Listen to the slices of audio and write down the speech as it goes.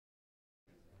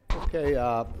Okay,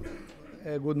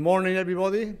 good morning,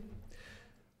 everybody.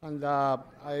 And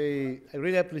I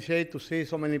really appreciate to see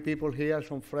so many people here,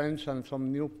 some friends and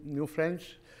some new friends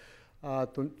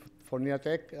for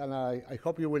NEATEC. And I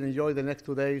hope you will enjoy the next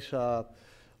 2 days of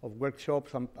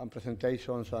workshops and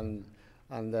presentations and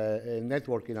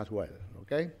networking as well,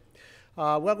 okay?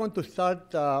 We're going to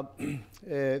start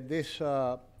this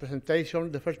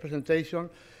presentation, the first presentation.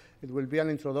 It will be an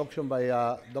introduction by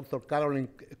Dr. Carolyn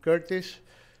Curtis,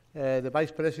 the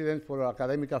Vice President for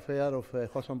Academic Affairs of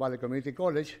Hudson Valley Community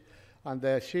College.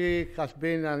 And she has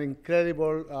been an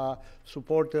incredible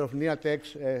supporter of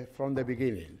NEATEC from the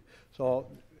beginning. So,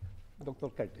 Dr.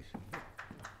 Curtis.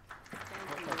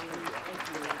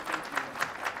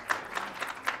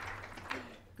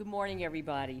 Good morning,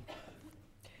 everybody.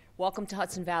 Welcome to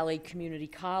Hudson Valley Community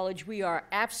College. We are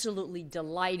absolutely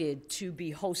delighted to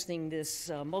be hosting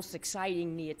this most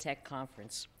exciting NEATEC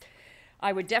conference.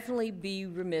 I would definitely be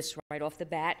remiss right off the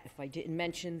bat if I didn't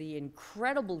mention the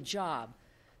incredible job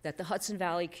that the Hudson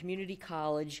Valley Community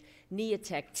College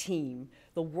NEATEC team,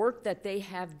 the work that they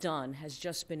have done has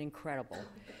just been incredible.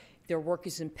 Their work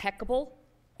is impeccable,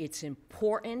 it's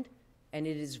important, and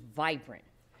it is vibrant.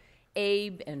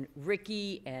 Abe and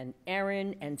Ricky and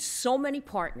Aaron and so many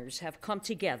partners have come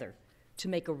together to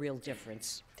make a real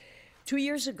difference. 2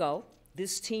 years ago,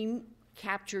 this team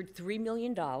captured $3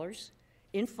 million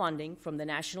in funding from the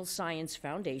National Science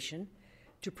Foundation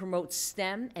to promote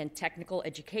STEM and technical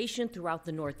education throughout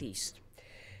the Northeast.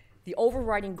 The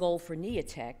overriding goal for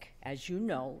NEATEC, as you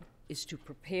know, is to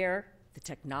prepare the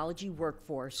technology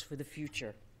workforce for the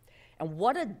future. And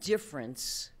what a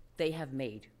difference they have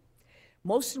made.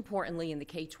 Most importantly, in the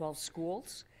K-12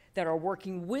 schools that are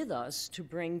working with us to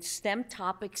bring STEM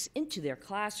topics into their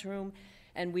classroom,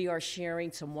 and we are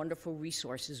sharing some wonderful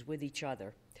resources with each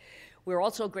other. We're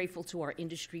also grateful to our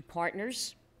industry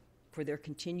partners for their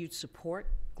continued support,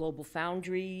 Global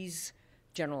Foundries,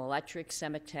 General Electric,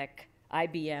 Semitech,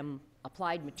 IBM,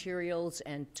 Applied Materials,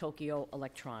 and Tokyo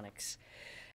Electronics.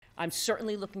 I'm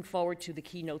certainly looking forward to the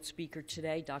keynote speaker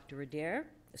today, Dr. Adair,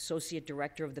 Associate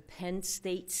Director of the Penn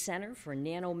State Center for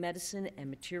Nanomedicine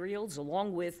and Materials,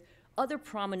 along with other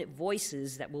prominent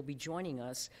voices that will be joining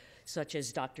us, such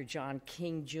as Dr. John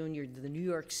King, Jr., the New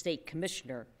York State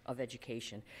Commissioner of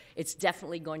Education. It's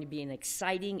definitely going to be an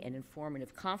exciting and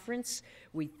informative conference.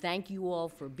 We thank you all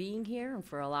for being here and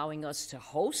for allowing us to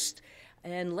host,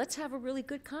 and let's have a really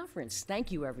good conference.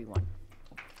 Thank you, everyone.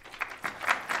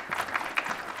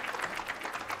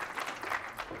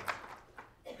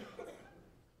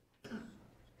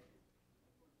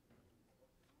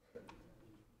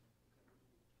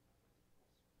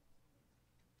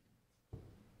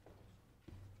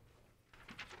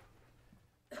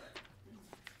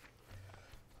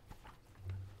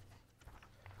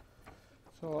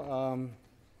 So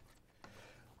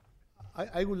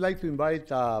I would like to invite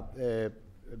Bob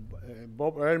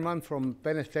Ehrman from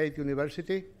Penn State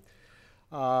University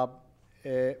to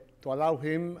allow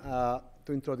him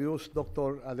to introduce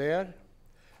Dr. Adair.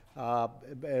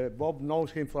 Bob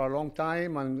knows him for a long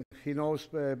time, and he knows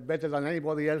better than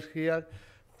anybody else here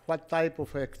what type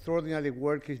of extraordinary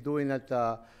work he's doing at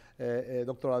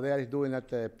Dr. Adair is doing at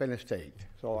Penn State.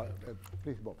 So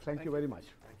please, Bob, thank you very much.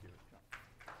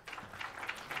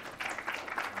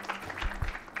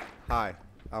 Hi,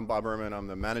 I'm Bob Ehrman. I'm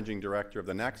the Managing Director of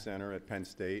the NEATEC Center at Penn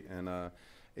State, and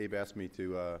Abe asked me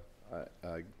to,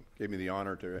 gave me the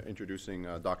honor to introducing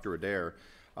Dr. Adair.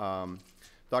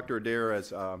 Dr. Adair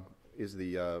is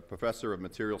the Professor of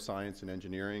Material Science and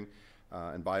Engineering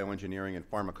and Bioengineering and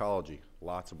Pharmacology,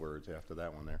 lots of words after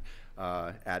that one there,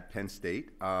 at Penn State.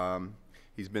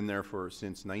 He's been there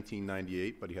since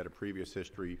 1998, but he had a previous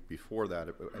history before that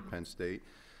at Penn State.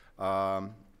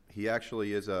 He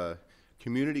actually is a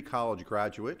community college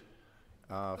graduate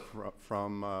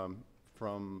from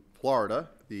Florida,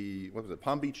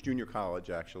 Palm Beach Junior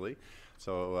College, actually.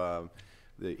 So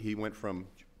he went from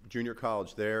junior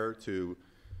college there to,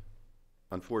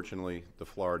 unfortunately, the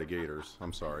Florida Gators.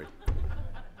 I'm sorry.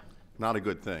 Not a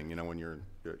good thing, you know, when you're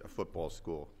a football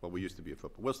school. Well, we used to be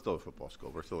we're still a football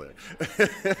school. We're still there.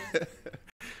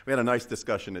 We had a nice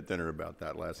discussion at dinner about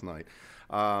that last night.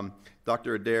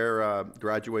 Dr. Adair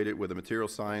graduated with a material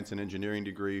science and engineering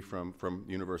degree from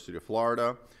the University of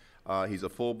Florida. He's a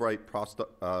Fulbright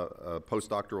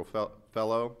postdoctoral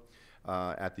fellow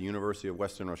at the University of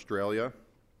Western Australia.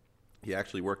 He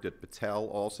actually worked at Battelle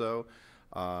also.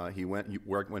 He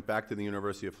went back to the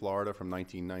University of Florida from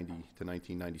 1990 to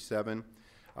 1997.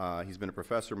 He's been a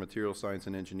professor of material science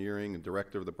and engineering and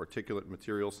director of the particulate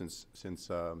materials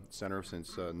center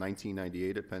since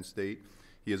 1998 at Penn State.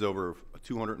 He has over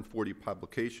 240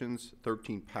 publications,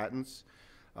 13 patents,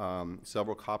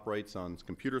 several copyrights on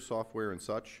computer software and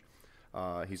such.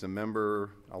 He's a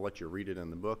member, I'll let you read it in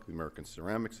the book, the American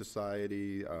Ceramic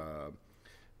Society,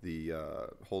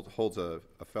 holds a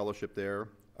fellowship there,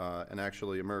 and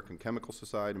actually American Chemical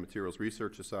Society, Materials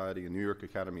Research Society, and New York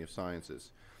Academy of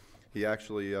Sciences. He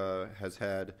actually has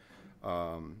had,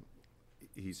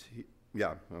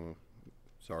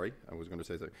 sorry, I was going to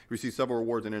say that. He received several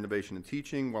awards in innovation and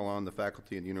teaching while on the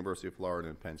faculty at the University of Florida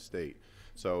and Penn State.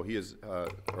 So he is a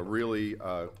really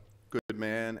good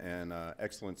man and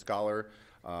excellent scholar.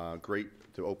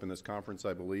 Great to open this conference,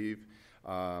 I believe.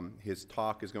 His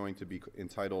talk is going to be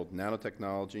entitled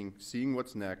Nanotechnology, Seeing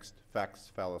What's Next,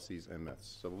 Facts, Fallacies, and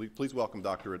Myths. So please welcome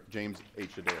Dr. James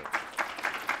H. Adair.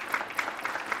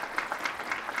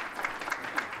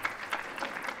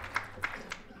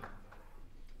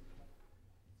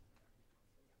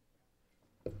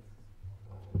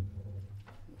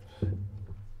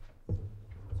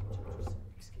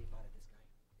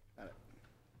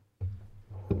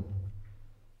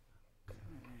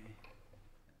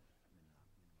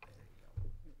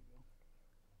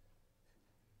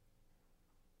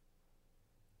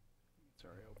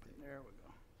 There we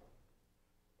go.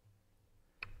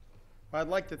 Well, I'd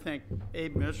like to thank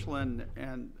Abe Michelin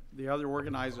and the other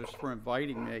organizers for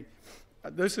inviting me.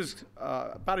 This is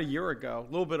about a year ago,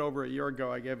 a little bit over a year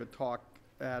ago, I gave a talk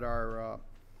at our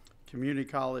community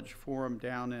college forum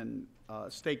down in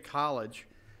State College.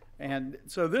 And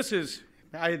so this is,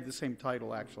 I had the same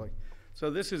title actually. So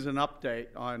this is an update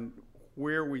on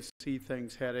where we see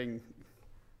things heading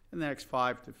in the next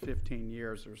 5 to 15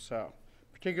 years or so,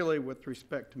 particularly with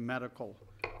respect to medical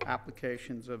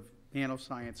applications of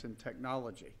nanoscience and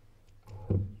technology.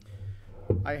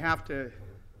 I have to,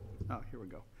 oh, here we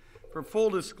go. For full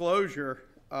disclosure,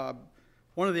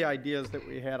 one of the ideas that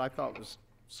we had I thought was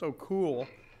so cool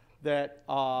that,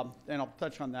 and I'll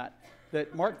touch on that,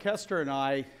 that Mark Kester and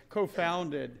I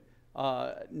co-founded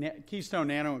Keystone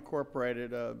Nano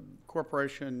Incorporated, a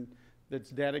corporation that's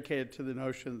dedicated to the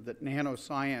notion that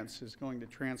nanoscience is going to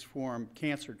transform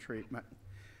cancer treatment.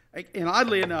 And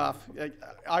oddly enough,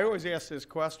 I always ask this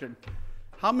question,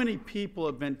 how many people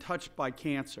have been touched by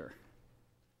cancer?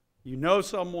 You know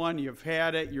someone, you've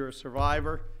had it, you're a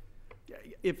survivor.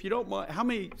 If you don't mind, how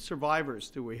many survivors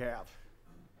do we have?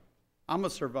 I'm a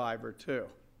survivor too.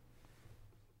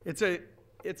 It's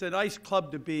a nice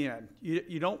club to be in.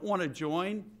 You don't want to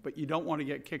join, but you don't want to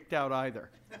get kicked out either.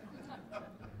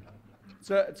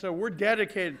 So we're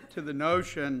dedicated to the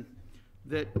notion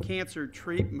that cancer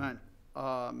treatment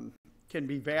can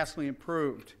be vastly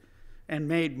improved and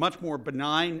made much more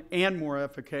benign and more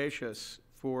efficacious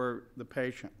for the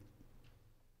patient.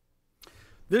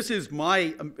 This is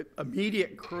my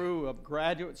immediate crew of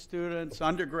graduate students,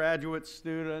 undergraduate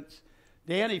students.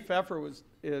 Danny Pfeffer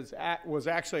was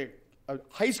actually a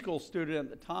high school student at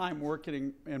the time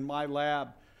working in my lab.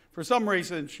 For some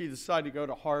reason, she decided to go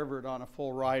to Harvard on a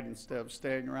full ride instead of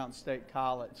staying around State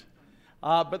College.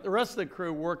 But the rest of the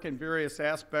crew work in various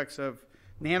aspects of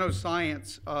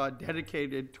nanoscience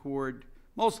dedicated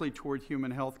mostly toward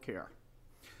human health care.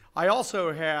 I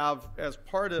also have, as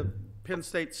part of Penn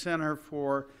State Center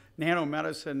for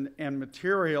Nanomedicine and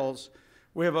Materials,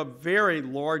 we have a very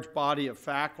large body of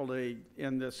faculty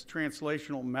in this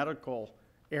translational medical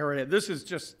area. This is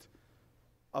just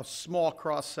a small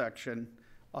cross-section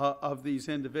of these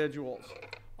individuals.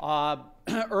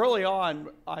 Early on,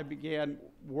 I began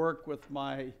work with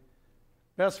my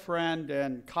best friend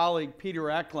and colleague,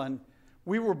 Peter Eklund.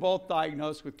 We were both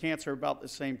diagnosed with cancer about the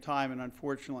same time, and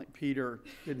unfortunately, Peter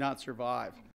did not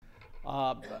survive.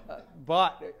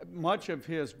 But much of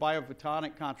his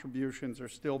biophotonic contributions are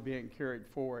still being carried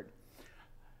forward.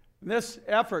 This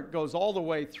effort goes all the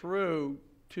way through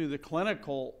to the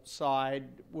clinical side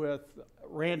with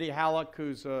Randy Halleck,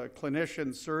 who's a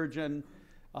clinician surgeon,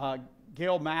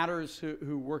 Gail Matters,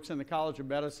 who works in the College of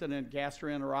Medicine and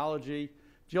gastroenterology,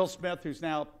 Jill Smith, who's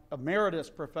now emeritus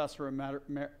professor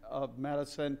of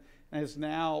medicine and is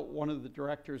now one of the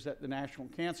directors at the National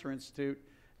Cancer Institute,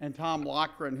 and Tom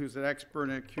Loughran, who's an expert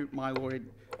in acute myeloid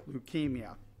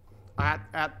leukemia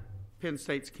at Penn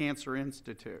State's Cancer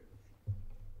Institute.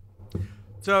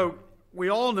 So we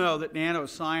all know that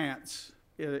nanoscience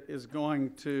is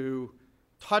going to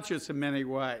touch us in many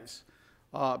ways,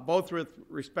 both with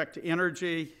respect to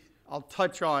energy. I'll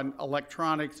touch on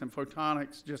electronics and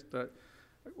photonics, just a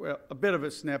bit of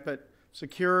a snippet,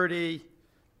 security,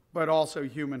 but also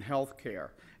human health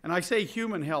care. And I say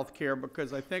human health care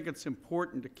because I think it's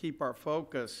important to keep our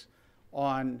focus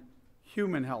on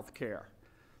human health care.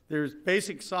 There's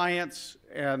basic science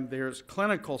and there's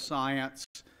clinical science.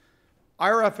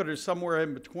 Our effort is somewhere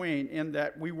in between in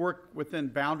that we work within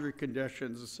boundary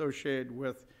conditions associated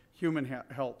with human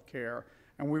health care,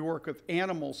 and we work with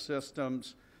animal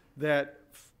systems that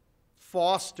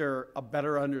foster a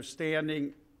better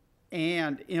understanding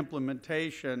and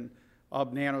implementation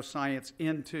of nanoscience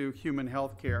into human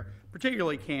health care,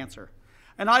 particularly cancer.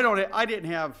 And I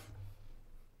didn't have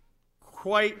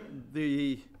quite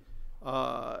the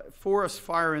forest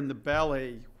fire in the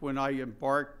belly when I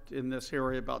embarked in this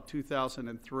area about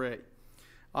 2003.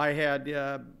 I had,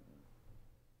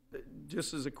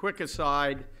 just as a quick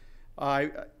aside, I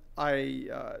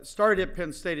started at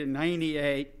Penn State in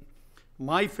 '98.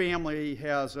 My family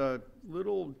has a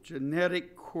little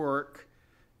genetic quirk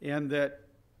in that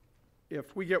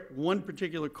if we get one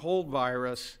particular cold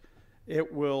virus,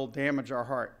 it will damage our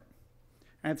heart.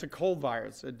 And it's a cold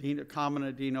virus, a common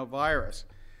adenovirus.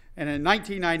 And in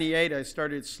 1998, I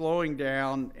started slowing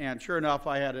down, and sure enough,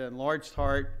 I had an enlarged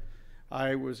heart.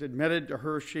 I was admitted to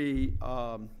Hershey,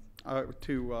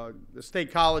 to the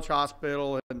State College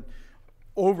Hospital, and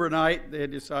overnight, they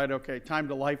decided, okay, time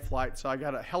to life flight, so I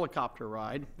got a helicopter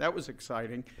ride. That was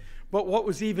exciting. But what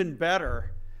was even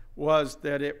better was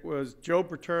that it was Joe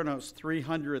Paterno's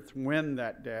 300th win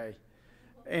that day.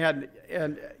 And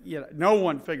you know, no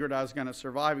one figured I was going to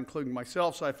survive, including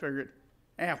myself, so I figured,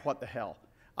 what the hell.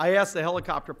 I asked the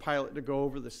helicopter pilot to go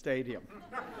over the stadium.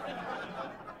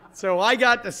 So I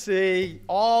got to see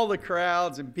all the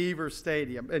crowds in Beaver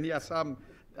Stadium. And yes, I'm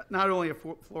not only a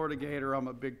Florida Gator, I'm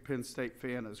a big Penn State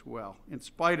fan as well, in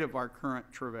spite of our current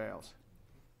travails.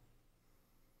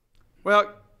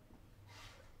 Well,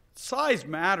 size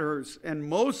matters, and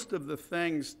most of the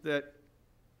things that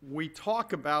we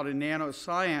talk about in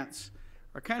nanoscience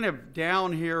are kind of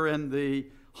down here in the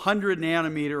 100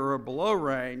 nanometer or below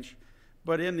range,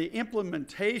 but in the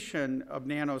implementation of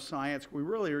nanoscience, we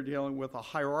really are dealing with a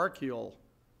hierarchical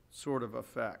sort of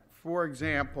effect. For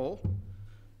example,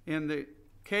 in the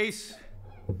case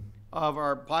of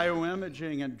our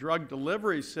bioimaging and drug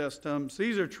delivery systems,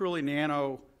 these are truly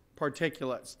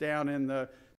nanoparticulates down in the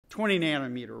 20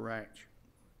 nanometer range,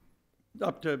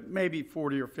 up to maybe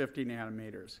 40 or 50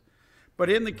 nanometers.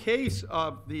 But in the case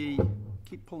of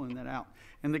keep pulling that out,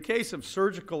 in the case of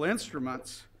surgical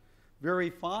instruments,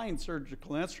 very fine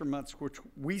surgical instruments, which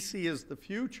we see as the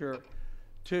future,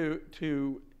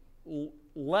 to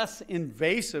less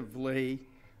invasively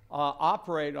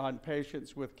operate on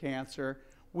patients with cancer,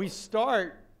 we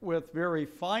start with very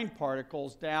fine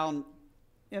particles down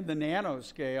in the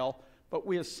nanoscale, but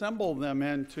we assemble them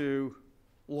into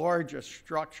largest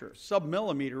structures,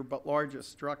 sub-millimeter, but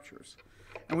largest structures.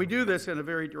 And we do this in a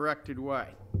very directed way.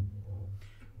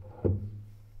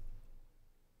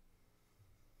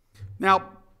 Now,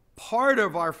 part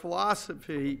of our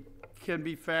philosophy can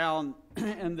be found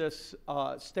in this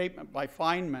statement by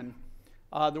Feynman.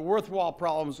 The worthwhile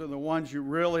problems are the ones you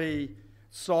really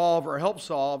solve or help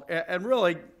solve. And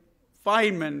really,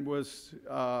 Feynman was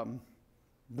a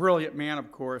brilliant man,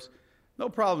 of course. No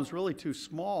problem is really too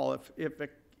small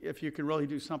if you can really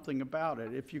do something about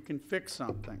it, if you can fix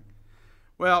something.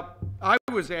 Well, I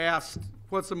was asked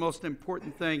what's the most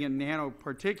important thing in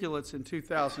nanoparticulates in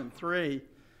 2003.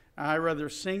 I rather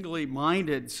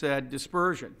singly-minded said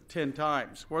dispersion 10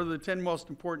 times. What are the 10 most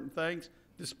important things?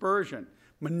 Dispersion,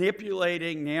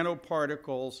 manipulating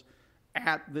nanoparticles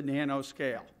at the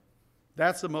nanoscale.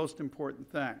 That's the most important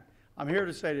thing. I'm here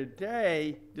to say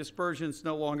today, dispersion is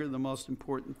no longer the most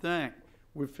important thing.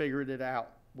 We've figured it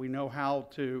out. We know how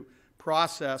to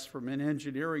process, from an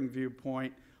engineering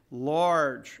viewpoint,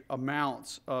 large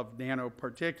amounts of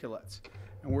nanoparticulates.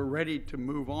 And we're ready to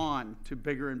move on to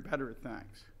bigger and better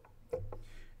things.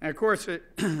 And of course,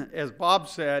 as Bob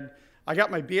said, I got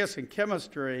my BS in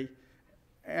chemistry,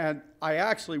 and I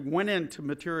actually went into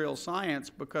material science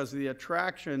because of the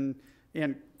attraction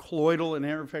in colloidal and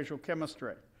interfacial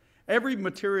chemistry. Every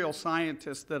material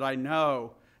scientist that I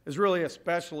know is really a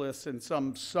specialist in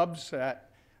some subset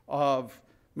of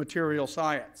material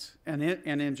science and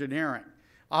engineering.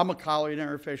 I'm a colloid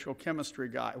interfacial chemistry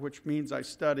guy, which means I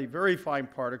study very fine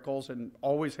particles and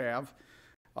always have.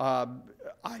 I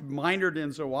minored in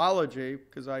zoology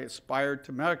because I aspired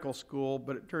to medical school,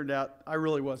 but it turned out I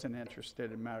really wasn't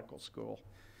interested in medical school.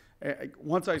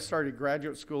 Once I started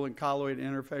graduate school in colloid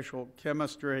interfacial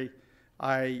chemistry,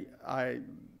 I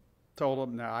told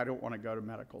them, no, I don't want to go to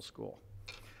medical school.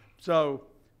 So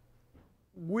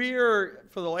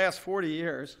for the last 40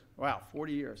 years, wow,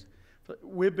 40 years,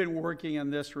 we've been working in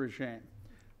this regime.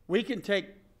 We can take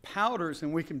powders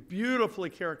and we can beautifully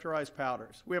characterize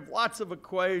powders. We have lots of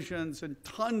equations and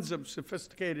tons of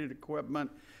sophisticated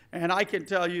equipment, and I can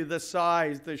tell you the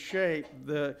size, the shape,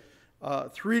 the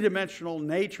three-dimensional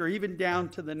nature, even down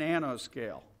to the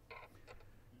nanoscale.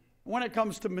 When it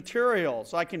comes to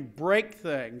materials, I can break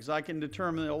things. I can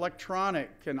determine the electronic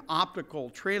and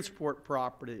optical transport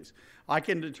properties. I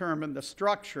can determine the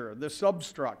structure, the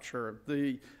substructure,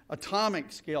 the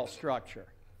atomic scale structure.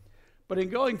 But in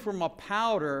going from a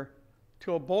powder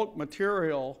to a bulk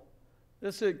material,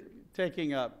 this is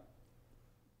taking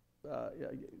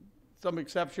some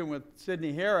exception with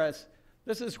Sidney Harris,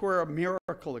 this is where a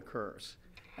miracle occurs.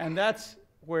 And that's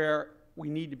where we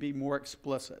need to be more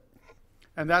explicit.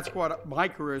 And that's what my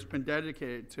career has been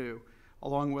dedicated to,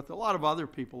 along with a lot of other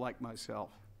people like myself.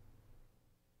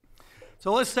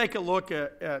 So let's take a look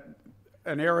at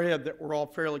an area that we're all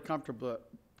fairly comfortable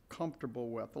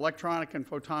with, electronic and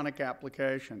photonic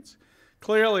applications.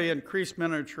 Clearly, increased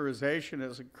miniaturization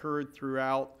has occurred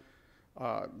throughout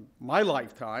my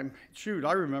lifetime. Shoot,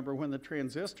 I remember when the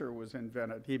transistor was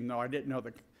invented, even though I didn't know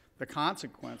the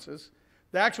consequences.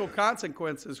 The actual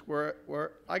consequences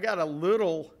were I got a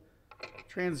little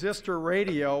transistor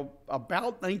radio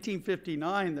about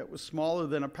 1959 that was smaller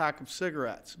than a pack of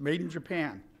cigarettes, made in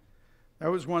Japan. That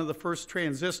was one of the first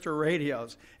transistor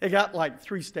radios. It got like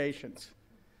 3 stations.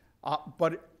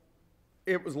 But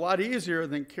it was a lot easier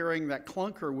than carrying that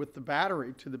clunker with the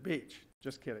battery to the beach.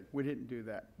 Just kidding. We didn't do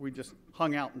that. We just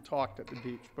hung out and talked at the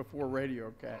beach before radio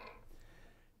came.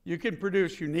 You can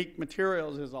produce unique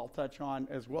materials, as I'll touch on,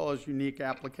 as well as unique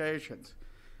applications.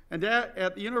 And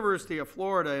at the University of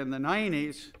Florida in the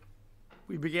 90s,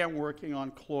 we began working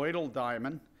on colloidal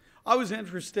diamond. I was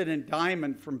interested in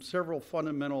diamond from several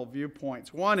fundamental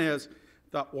viewpoints. One is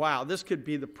that, wow, this could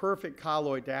be the perfect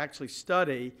colloid to actually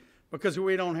study because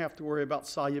we don't have to worry about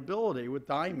solubility with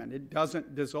diamond. It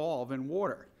doesn't dissolve in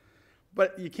water.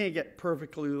 But you can't get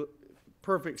perfect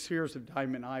spheres of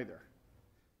diamond either.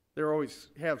 They always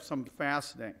have some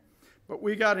faceting. But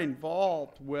we got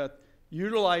involved with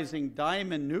utilizing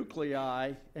diamond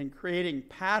nuclei and creating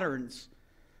patterns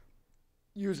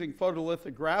using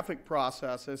photolithographic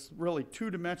processes, really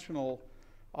two-dimensional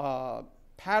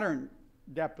pattern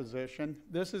deposition.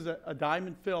 This is a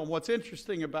diamond film. What's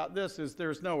interesting about this is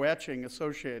there's no etching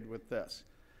associated with this.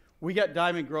 We get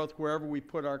diamond growth wherever we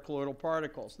put our colloidal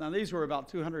particles. Now, these were about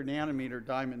 200 nanometer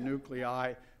diamond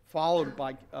nuclei, followed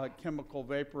by a chemical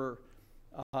vapor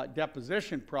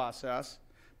deposition process.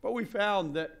 But we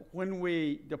found that when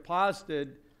we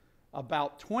deposited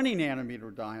about 20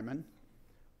 nanometer diamond,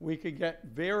 we could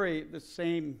get the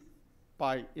same,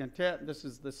 by intent, this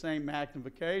is the same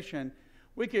magnification,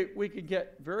 we could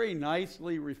get very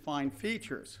nicely refined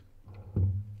features.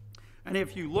 And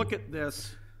if you look at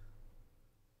this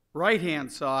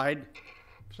right-hand side,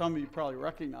 some of you probably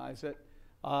recognize it,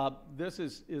 this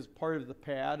is part of the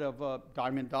pad of a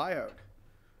diamond diode.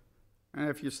 And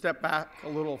if you step back a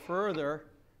little further,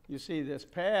 you see this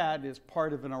pad is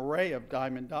part of an array of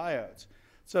diamond diodes.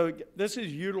 So this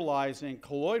is utilizing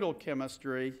colloidal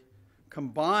chemistry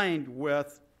combined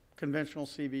with conventional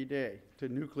CVD to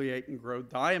nucleate and grow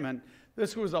diamond.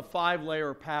 This was a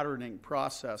 5-layer patterning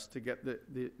process to get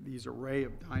these array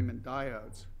of diamond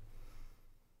diodes.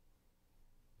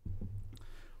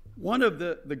 One of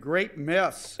the great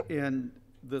myths in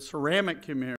the ceramic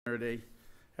community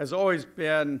has always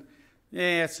been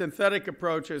synthetic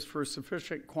approaches for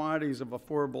sufficient quantities of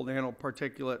affordable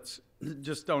nanoparticulates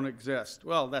just don't exist.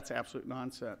 Well, that's absolute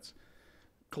nonsense.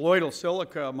 Colloidal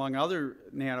silica, among other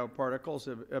nanoparticles,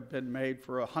 have been made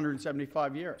for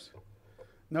 175 years.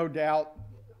 No doubt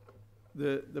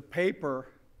the paper,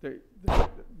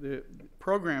 the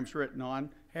program's written on,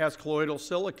 has colloidal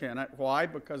silica in it. Why?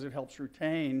 Because it helps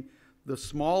retain the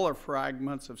smaller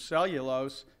fragments of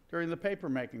cellulose during the paper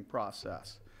making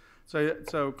process.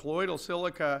 So colloidal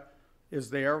silica is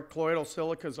there. Colloidal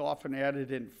silica is often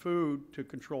added in food to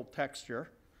control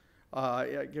texture.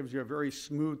 It gives you a very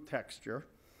smooth texture.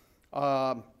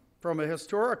 From a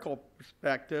historical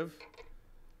perspective,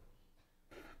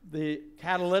 the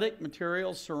catalytic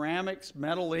materials, ceramics,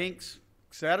 metal inks,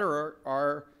 etc.,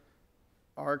 are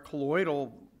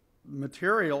colloidal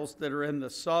materials that are in the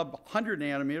sub-100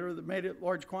 nanometer that made it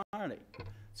large quantity.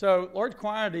 So large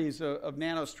quantities of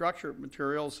nanostructured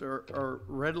materials are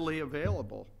readily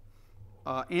available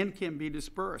and can be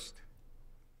dispersed.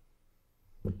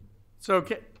 So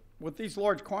with these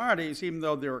large quantities, even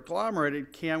though they're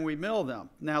agglomerated, can we mill them?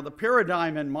 Now, the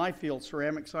paradigm in my field,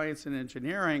 ceramic science and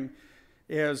engineering,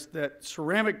 is that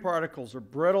ceramic particles are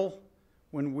brittle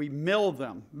when we mill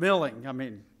them. Milling, I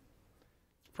mean,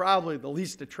 it's probably the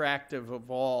least attractive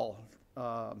of all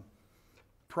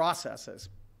processes,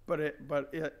 but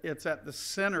it's at the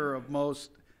center of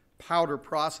most powder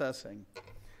processing.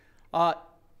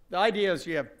 the idea is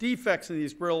you have defects in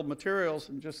these brittle materials,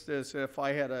 and just as if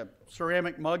I had a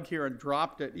ceramic mug here and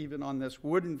dropped it even on this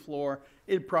wooden floor,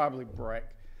 it'd probably break.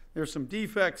 There's some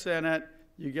defects in it.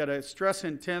 You get a stress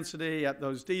intensity at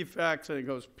those defects, and it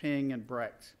goes ping and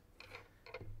breaks.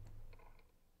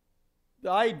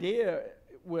 The idea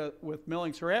with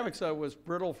milling ceramics, though, was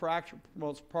brittle fracture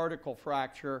promotes particle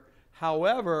fracture.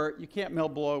 However, you can't mill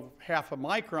below half a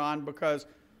micron because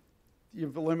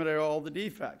you've eliminated all the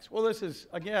defects. Well, this is,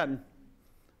 again,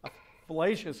 a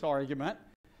fallacious argument.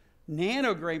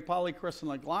 Nanograin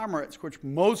polycrystalline agglomerates, which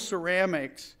most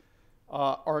ceramics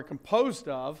are composed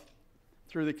of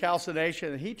through the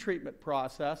calcination and heat treatment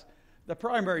process, the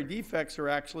primary defects are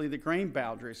actually the grain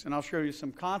boundaries, and I'll show you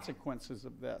some consequences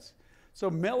of this. So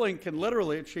milling can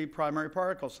literally achieve primary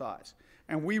particle size,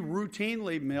 and we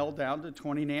routinely mill down to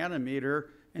 20 nanometer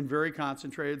in very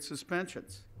concentrated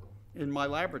suspensions in my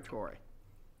laboratory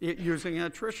using an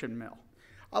attrition mill.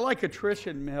 I like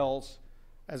attrition mills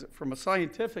from a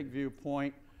scientific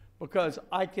viewpoint because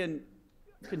I can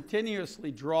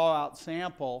continuously draw out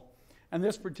sample, and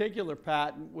this particular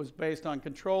patent was based on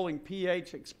controlling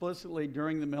pH explicitly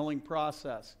during the milling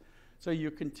process. So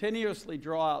you continuously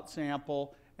draw out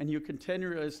sample and you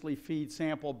continuously feed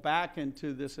sample back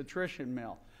into this attrition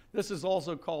mill. This is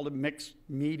also called a mixed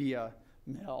media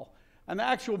mill. And the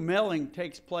actual milling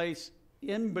takes place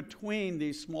in between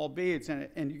these small beads,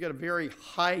 and you get a very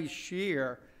high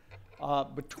shear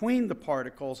between the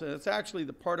particles, and it's actually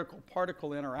the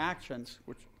particle-particle interactions,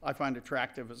 which I find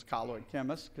attractive as a colloid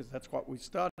chemist, because that's what we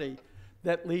study,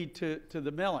 that lead to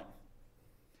the milling.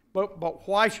 But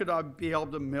why should I be able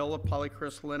to mill a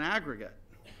polycrystalline aggregate?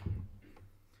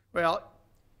 Well,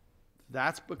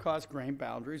 that's because grain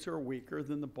boundaries are weaker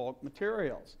than the bulk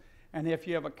materials. And if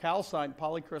you have a calcined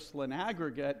polycrystalline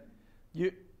aggregate,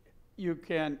 you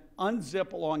can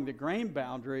unzip along the grain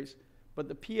boundaries, but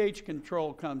the pH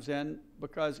control comes in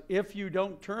because if you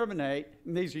don't terminate,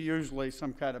 and these are usually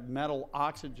some kind of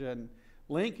metal-oxygen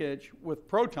linkage with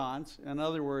protons, in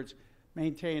other words,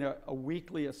 maintain a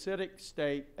weakly acidic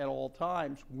state at all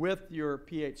times with your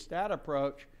pH stat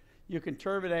approach, you can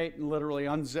terminate and literally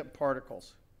unzip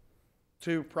particles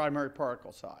to primary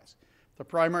particle size. If the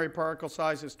primary particle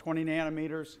size is 20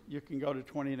 nanometers, you can go to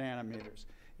 20 nanometers.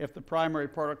 If the primary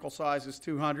particle size is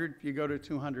 200, you go to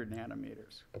 200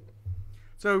 nanometers.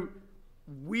 So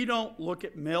we don't look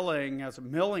at milling as a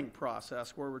milling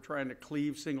process where we're trying to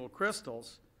cleave single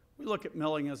crystals. We look at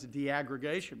milling as a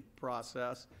deaggregation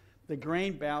process. The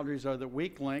grain boundaries are the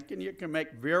weak link, and you can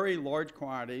make very large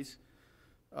quantities,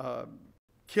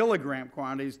 kilogram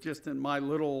quantities, just in my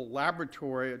little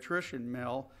laboratory attrition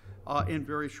mill in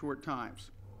very short times,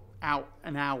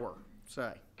 an hour,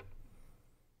 say.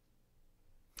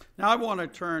 Now I want to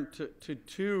turn to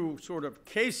two sort of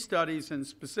case studies in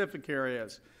specific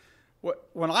areas.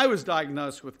 When I was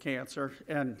diagnosed with cancer,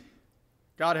 and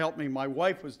God help me, my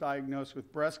wife was diagnosed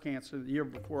with breast cancer the year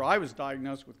before I was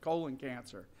diagnosed with colon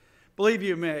cancer. Believe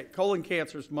you me, colon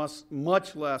cancer is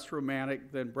much less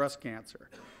romantic than breast cancer.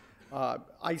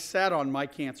 I sat on my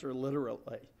cancer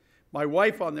literally. My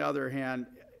wife, on the other hand,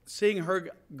 seeing her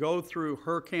go through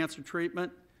her cancer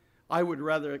treatment, I would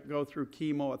rather go through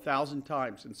chemo 1,000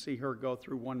 times and see her go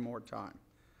through one more time.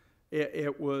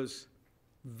 It was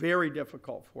very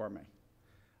difficult for me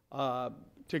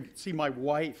to see my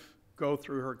wife go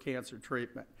through her cancer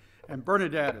treatment. And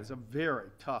Bernadette is a very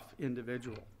tough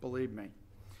individual, believe me.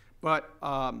 But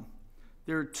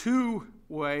there are two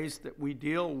ways that we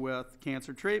deal with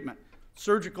cancer treatment.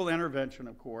 Surgical intervention,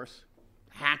 of course,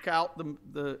 hack out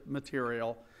the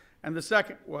material. And the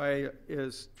second way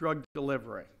is drug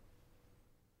delivery.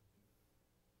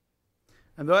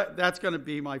 And that's going to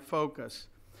be my focus.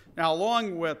 Now,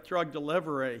 along with drug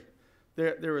delivery,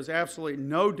 there is absolutely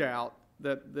no doubt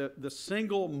that the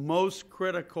single most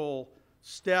critical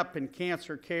step in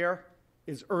cancer care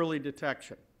is early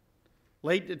detection.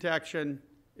 Late detection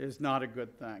is not a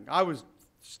good thing. I was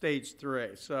stage 3,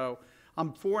 so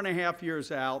I'm 4.5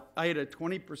 years out. I had a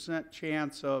 20%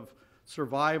 chance of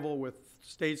survival with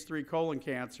stage 3 colon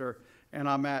cancer, and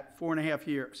I'm at 4.5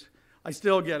 years. I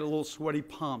still get a little sweaty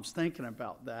palms thinking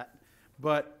about that,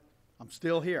 but I'm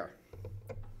still here.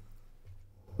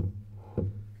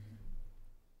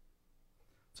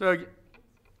 So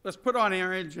let's put on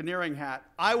our engineering hat.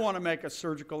 I want to make a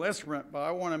surgical instrument, but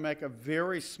I want to make a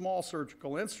very small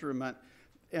surgical instrument,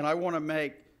 and I want to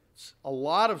make a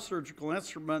lot of surgical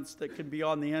instruments that can be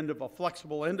on the end of a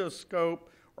flexible endoscope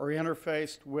or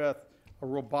interfaced with a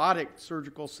robotic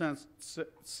surgical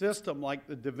system like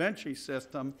the Da Vinci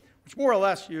system, which more or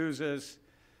less uses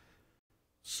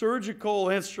surgical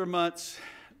instruments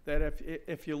that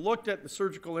if you looked at the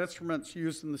surgical instruments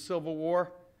used in the Civil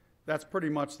War, that's pretty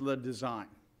much the design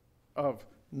of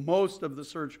most of the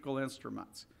surgical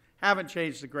instruments. Haven't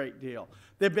changed a great deal.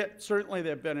 Certainly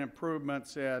there have been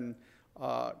improvements in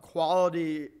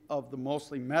quality of the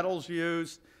mostly metals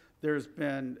used. There's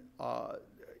been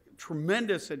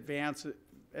tremendous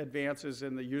advances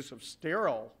in the use of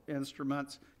sterile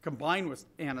instruments combined with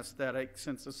anesthetic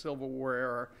since the Civil War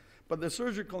era. But the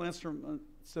surgical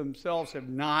instruments themselves have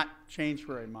not changed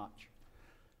very much.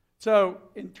 So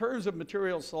in terms of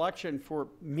material selection for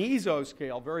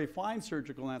mesoscale, very fine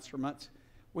surgical instruments,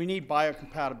 we need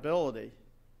biocompatibility.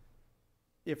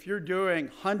 If you're doing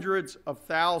hundreds of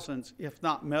thousands, if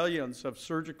not millions, of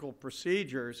surgical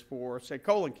procedures for, say,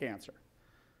 colon cancer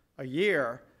a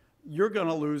year, you're going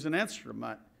to lose an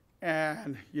instrument,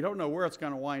 and you don't know where it's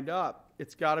going to wind up.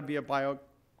 It's got to be a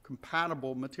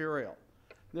biocompatible material.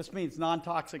 This means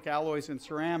non-toxic alloys and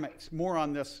ceramics. More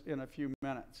on this in a few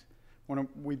minutes when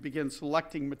we begin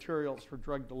selecting materials for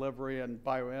drug delivery and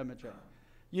bioimaging.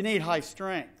 You need high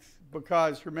strength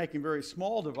because you're making very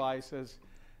small devices.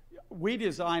 We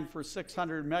designed for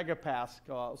 600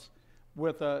 megapascals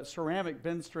with a ceramic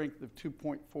bend strength of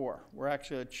 2.4. We're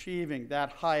actually achieving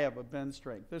that high of a bend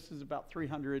strength. This is about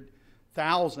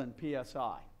 300,000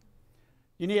 psi.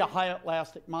 You need a high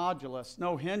elastic modulus,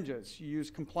 no hinges. You use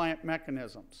compliant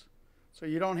mechanisms. So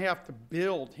you don't have to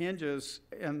build hinges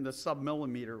in the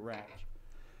sub-millimeter range.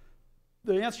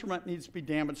 The instrument needs to be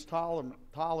damage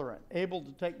tolerant, able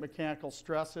to take mechanical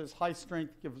stresses. High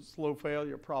strength gives low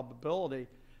failure probability.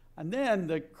 And then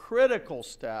the critical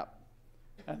step,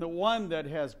 and the one that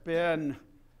has been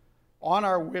on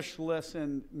our wish list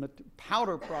in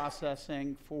powder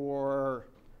processing for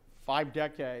 5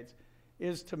 decades,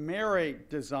 is to marry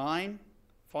design,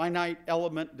 finite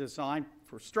element design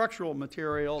for structural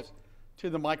materials, to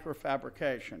the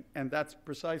microfabrication. And that's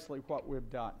precisely what we've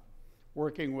done,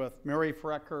 working with Mary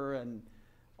Frecker and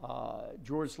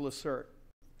George Lacerte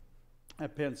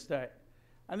at Penn State.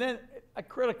 And then a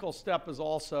critical step is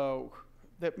also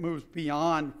that moves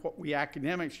beyond what we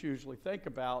academics usually think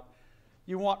about.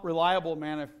 You want reliable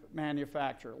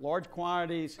manufacture, large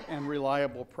quantities and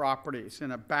reliable properties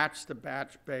in a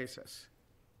batch-to-batch basis.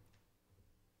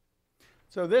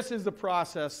 So this is the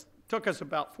process. It took us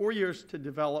about 4 years to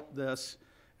develop this,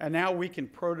 and now we can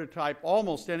prototype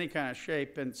almost any kind of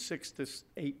shape in 6 to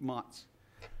 8 months.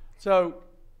 So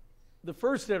the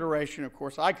first iteration, of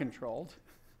course, I controlled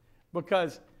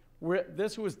because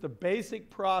this was the basic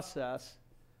process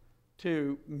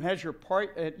to measure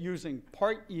using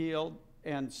part yield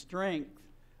and strength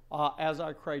as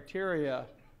our criteria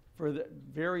for the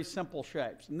very simple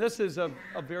shapes. And this is a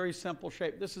very simple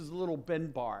shape. This is a little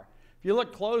bend bar. If you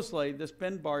look closely, this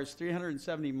bend bar is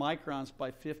 370 microns by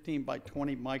 15 by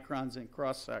 20 microns in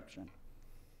cross-section.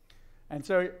 And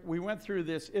so we went through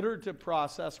this iterative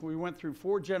process. We went through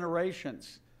 4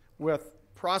 generations with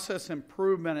process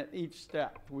improvement at each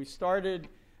step. We started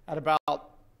at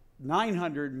about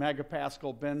 900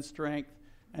 megapascal bend strength,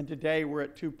 and today we're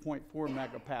at 2.4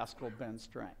 megapascal bend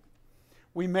strength.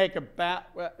 We make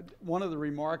one of the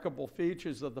remarkable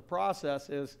features of the process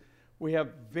is we have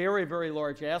very, very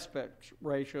large aspect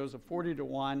ratios of 40 to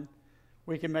 1.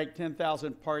 We can make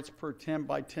 10,000 parts per 10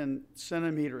 by 10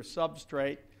 centimeter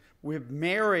substrate. We've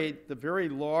married the very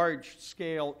large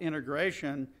scale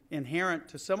integration inherent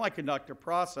to semiconductor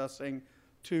processing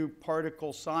to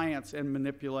particle science and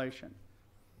manipulation.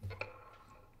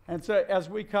 And so as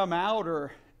we come out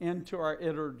or into our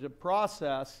iterative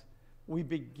process, we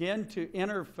begin to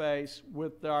interface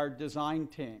with our design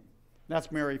team.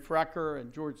 That's Mary Frecker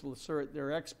and George Lacerte.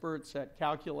 They're experts at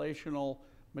calculational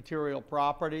material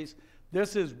properties.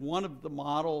 This is one of the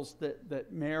models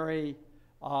that Mary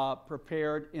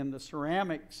prepared in the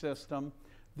ceramic system.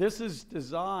 This is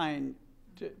designed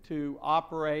to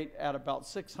operate at about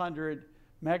 600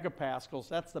 megapascals.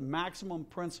 That's the maximum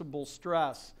principal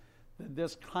stress that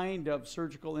this kind of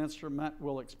surgical instrument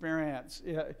will experience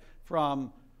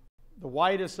from the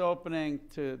widest opening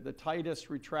to the tightest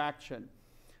retraction.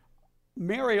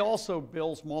 Mary also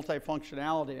builds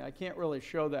multifunctionality. I can't really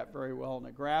show that very well in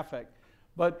a graphic,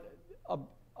 but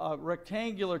a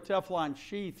rectangular Teflon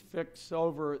sheath fixed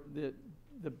over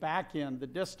the back end, the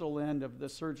distal end of the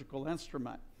surgical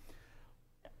instrument.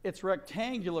 It's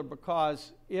rectangular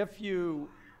because if you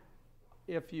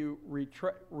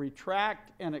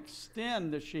retract and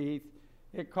extend the sheath,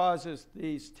 it causes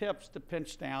these tips to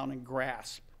pinch down and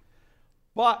grasp.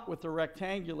 But with the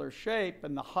rectangular shape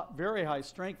and the very high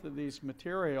strength of these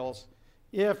materials,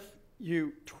 if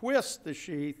you twist the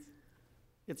sheath,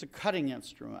 it's a cutting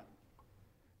instrument.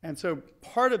 And so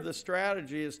part of the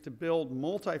strategy is to build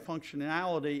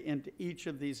multifunctionality into each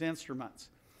of these instruments.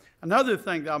 Another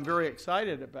thing that I'm very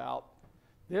excited about,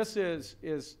 this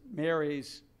is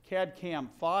Mary's CAD-CAM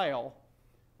file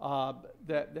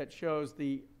that shows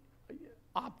the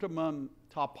optimum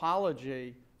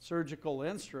topology surgical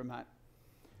instrument.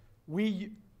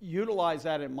 We utilize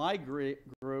that in my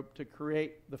group to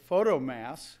create the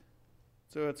photomass.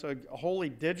 So it's a wholly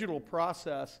digital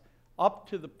process up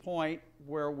to the point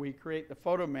where we create the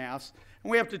photomass. And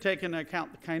we have to take into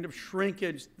account the kind of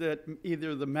shrinkage that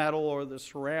either the metal or the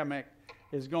ceramic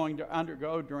is going to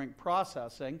undergo during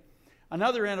processing.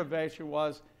 Another innovation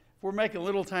was, if we're making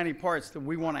little tiny parts, do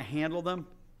we want to handle them?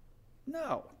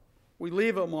 No. We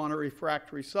leave them on a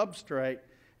refractory substrate,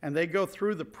 and they go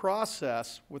through the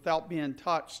process without being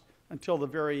touched until the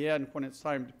very end when it's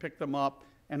time to pick them up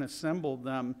and assemble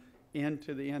them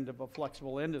into the end of a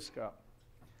flexible endoscope.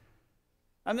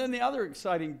 And then the other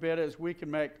exciting bit is we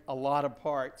can make a lot of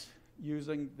parts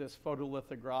using this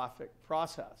photolithographic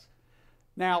process.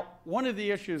 Now, one of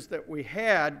the issues that we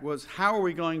had was, how are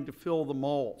we going to fill the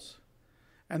molds?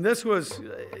 And this was,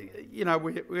 you know,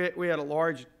 we had a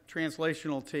large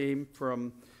translational team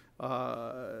from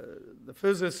the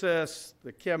physicists,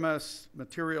 the chemists,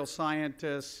 material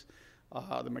scientists,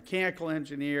 the mechanical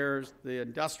engineers, the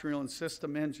industrial and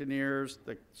system engineers,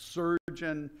 the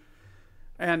surgeon.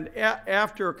 And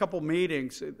after a couple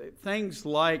meetings, things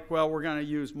like, well, we're going to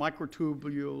use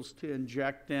microtubules to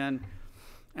inject in.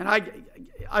 And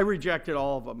I rejected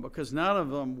all of them because none of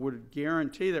them would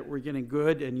guarantee that we're getting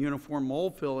good and uniform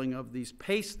mold filling of these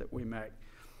pastes that we make.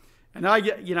 And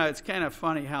you know, it's kind of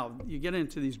funny how you get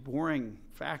into these boring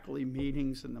faculty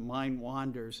meetings and the mind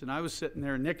wanders. And I was sitting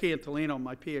there, Nick Antolino,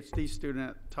 my PhD student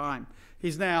at the time,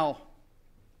 he's now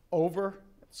over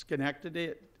at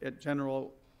Schenectady at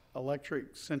General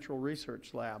Electric Central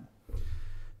Research Lab.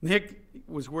 Nick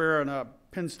was wearing a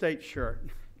Penn State shirt.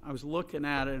 I was looking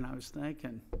at it and I was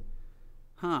thinking,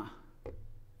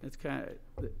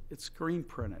 it's screen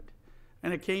printed.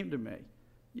 And it came to me.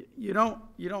 You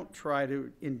don't try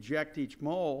to inject each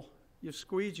mole, you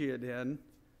squeegee it in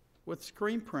with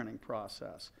screen printing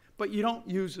process. But you don't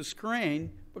use a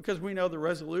screen because we know the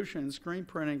resolution in screen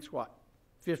printing is what?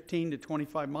 15 to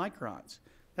 25 microns.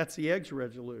 That's the edge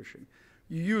resolution.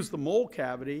 You use the mold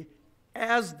cavity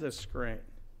as the screen.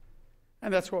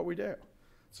 And that's what we do.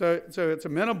 So it's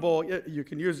amenable. You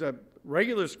can use a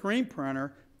regular screen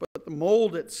printer, but the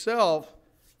mold itself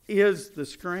is the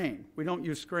screen. We don't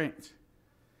use screens.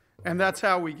 And that's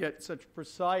how we get such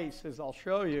precise, as I'll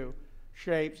show you,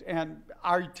 shapes. And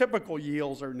our typical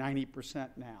yields are 90%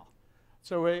 now.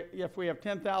 So if we have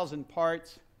 10,000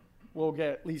 parts, we'll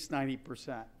get at least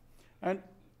 90%. And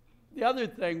the other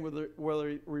thing with the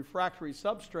refractory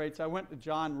substrates, I went to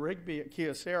John Rigby at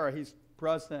Kyocera. He's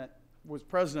was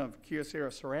president of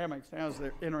Kyocera Ceramics. Now he's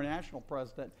the international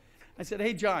president. I said,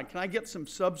 hey, John, can I get some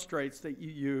substrates that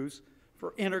you use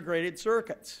for integrated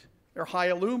circuits? They're high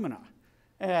alumina.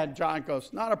 And John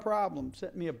goes, not a problem.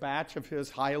 Sent me a batch of his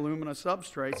high alumina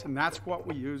substrates, and that's what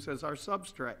we use as our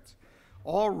substrates.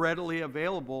 All readily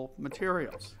available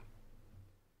materials.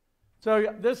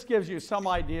 So this gives you some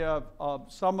idea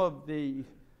of some of the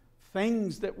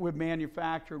things that we've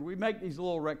manufactured. We make these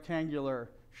little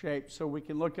rectangular shapes so we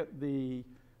can look at the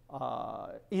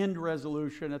end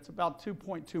resolution. It's about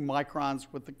 2.2 microns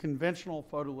with the conventional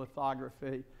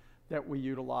photolithography that we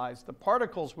utilize. The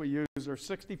particles we use are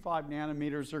 65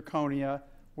 nanometer zirconia,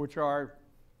 which are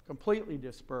completely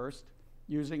dispersed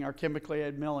using our chemically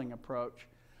additive milling approach.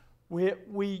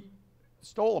 We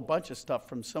stole a bunch of stuff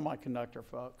from semiconductor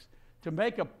folks.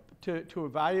 To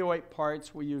evaluate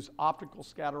parts, we use optical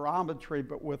scatterometry,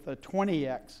 but with a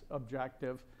 20x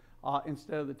objective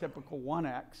instead of the typical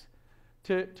 1x.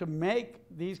 To make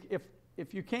these,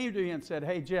 if you came to me and said,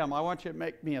 hey, Jim, I want you to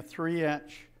make me a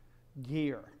 3-inch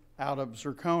gear out of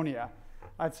zirconia,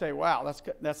 I'd say, wow,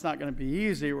 that's not going to be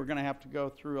easy. We're going to have to go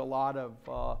through a lot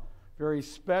of very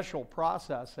special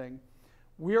processing.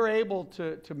 We're able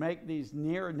to make these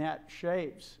near net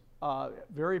shapes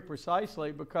very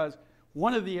precisely because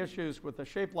one of the issues with a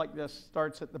shape like this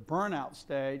starts at the burnout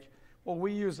stage. Well,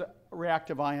 we use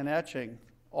reactive ion etching,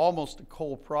 almost a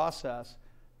cold process,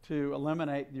 to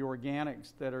eliminate the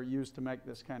organics that are used to make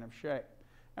this kind of shape.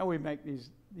 And we make these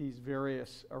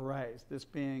various arrays, this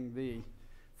being the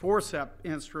forceps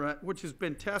instrument, which has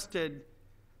been tested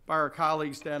by our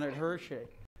colleagues down at Hershey.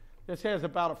 This has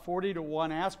about a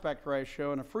 40-to-1 aspect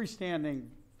ratio, and a freestanding,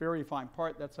 very fine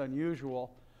part that's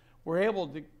unusual. We're able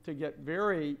to get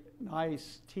very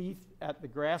nice teeth at the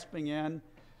grasping end,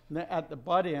 and at the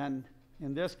butt end.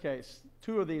 In this case,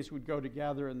 two of these would go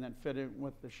together and then fit in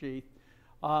with the sheath.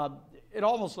 It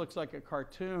almost looks like a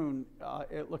cartoon.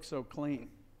 It looks so clean.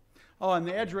 Oh, and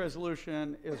the edge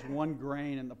resolution is 1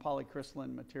 grain in the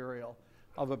polycrystalline material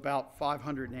of about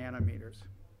 500 nanometers.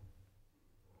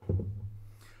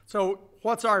 So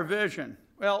what's our vision?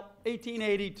 Well,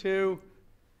 1882,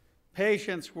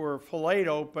 patients were filleted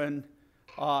open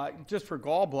just for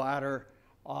gallbladder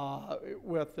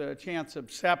with a chance of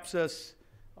sepsis,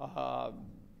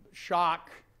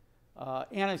 shock.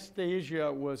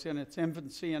 Anesthesia was in its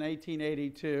infancy in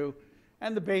 1882,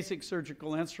 and the basic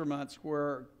surgical instruments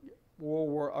were World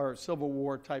War or Civil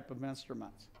War type of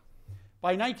instruments.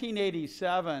 By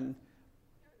 1987,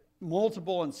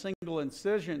 multiple and single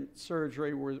incision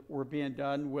surgery were being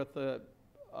done with a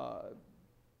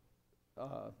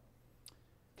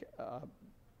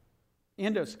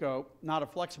endoscope, not a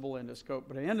flexible endoscope,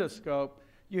 but an endoscope.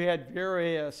 You had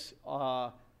various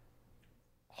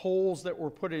holes that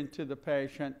were put into the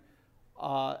patient.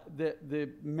 The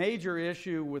major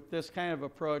issue with this kind of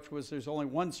approach was there's only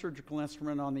one surgical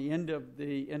instrument on the end of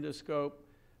the endoscope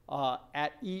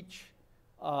at each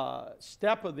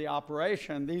step of the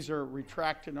operation. These are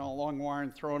retracted on a long wire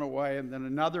and thrown away, and then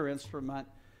another instrument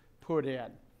put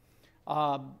in.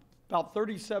 About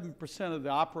 37% of the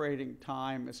operating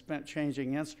time is spent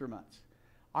changing instruments.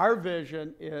 Our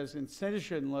vision is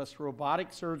incisionless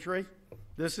robotic surgery.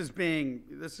 This is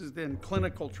in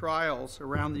clinical trials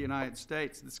around the United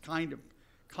States. This kind of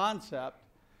concept,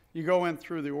 you go in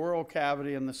through the oral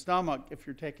cavity in the stomach if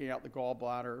you're taking out the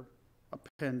gallbladder,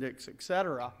 appendix,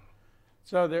 etc.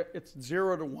 So it's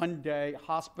 0 to 1 day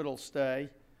hospital stay.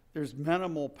 There's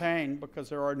minimal pain because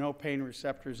there are no pain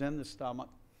receptors in the stomach.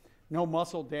 No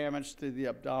muscle damage to the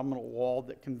abdominal wall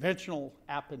that conventional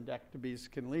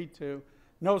appendectomies can lead to.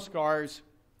 No scars.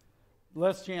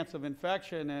 Less chance of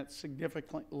infection, and it's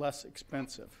significantly less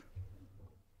expensive.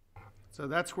 So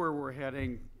that's where we're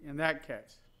heading in that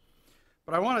case.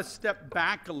 But I want to step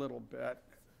back a little bit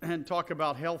and talk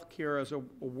about healthcare as a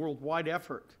worldwide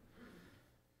effort.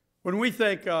 When we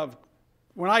think of,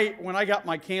 when I got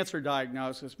my cancer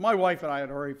diagnosis, my wife and I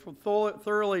had already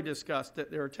thoroughly discussed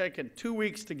it. They were taking 2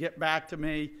 weeks to get back to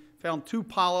me, found 2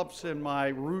 polyps in my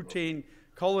routine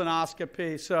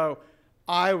colonoscopy, so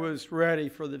I was ready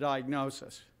for the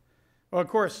diagnosis. Well, of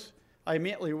course, I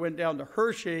immediately went down to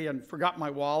Hershey and forgot my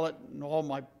wallet and all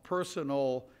my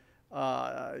personal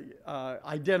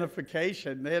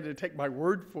identification. They had to take my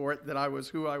word for it that I was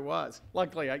who I was.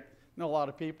 Luckily, I know a lot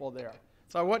of people there.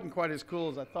 So I wasn't quite as cool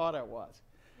as I thought I was.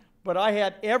 But I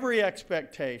had every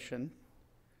expectation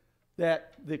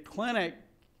that the clinic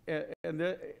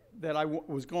that I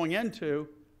was going into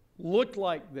looked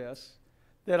like this,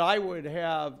 that I would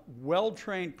have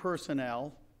well-trained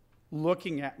personnel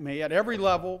looking at me at every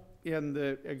level in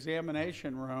the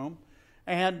examination room.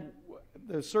 And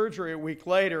the surgery a week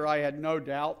later, I had no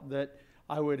doubt that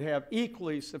I would have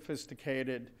equally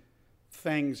sophisticated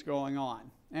things going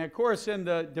on. And of course, in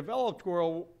the developed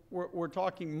world, we're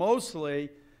talking mostly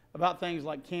about things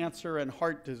like cancer and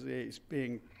heart disease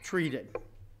being treated.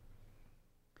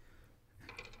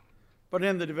 But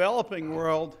in the developing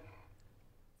world,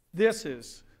 this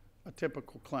is a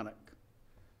typical clinic.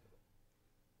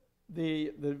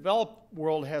 The developed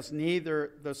world has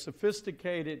neither the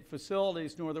sophisticated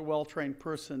facilities nor the well-trained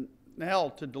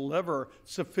personnel to deliver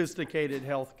sophisticated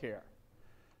health care.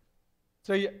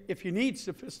 So if you need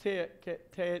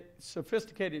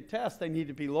sophisticated tests, they need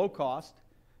to be low cost.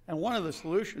 And one of the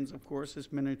solutions, of course, is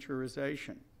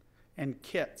miniaturization and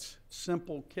kits,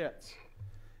 simple kits.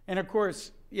 And of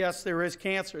course, yes, there is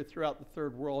cancer throughout the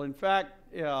third world. In fact,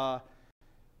 the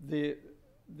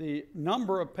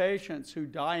number of patients who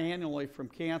die annually from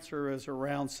cancer is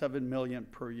around 7 million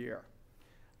per year.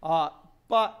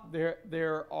 But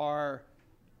there are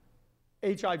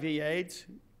HIV/AIDS,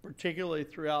 particularly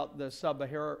throughout the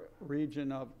sub-Saharan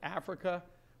region of Africa.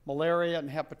 Malaria and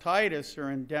hepatitis are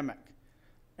endemic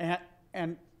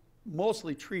and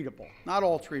mostly treatable. Not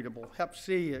all treatable. Hep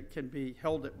C can be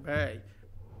held at bay,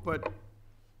 but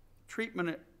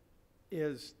treatment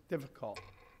is difficult.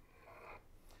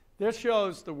 This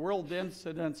shows the world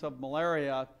incidence of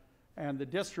malaria and the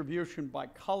distribution by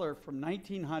color from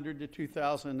 1900 to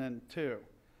 2002.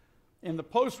 In the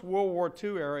post-World War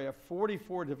II area,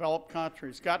 44 developed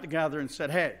countries got together and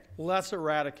said, hey, let's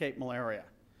eradicate malaria.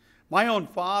 My own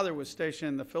father was stationed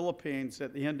in the Philippines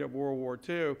at the end of World War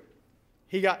II.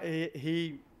 He got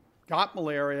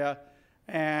malaria,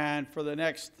 and for the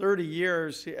next 30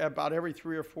 years, about every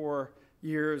 3 or 4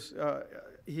 years,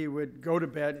 he would go to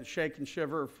bed and shake and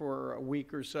shiver for a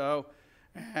week or so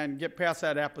and get past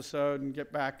that episode and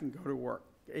get back and go to work.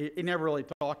 He never really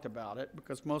talked about it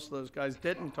because most of those guys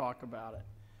didn't talk about it.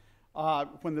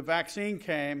 When the vaccine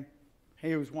came,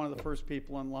 he was one of the first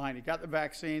people in line. He got the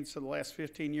vaccine, so the last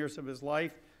 15 years of his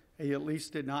life, he at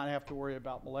least did not have to worry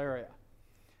about malaria.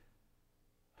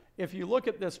 If you look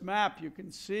at this map, you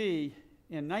can see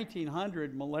in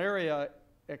 1900, malaria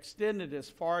extended as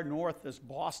far north as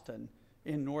Boston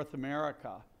in North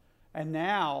America. And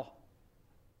now,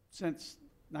 since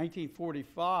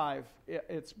 1945,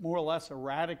 it's more or less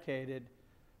eradicated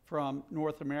from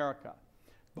North America.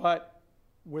 But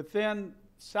within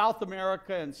South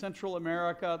America and Central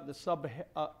America, the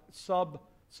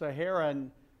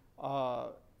sub-Saharan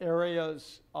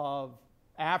areas of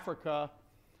Africa,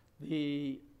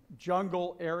 the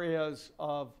jungle areas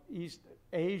of East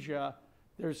Asia,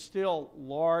 there's still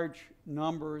large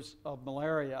numbers of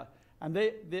malaria. And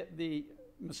the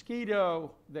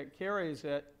mosquito that carries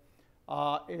it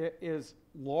is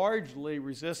largely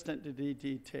resistant to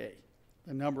DDT,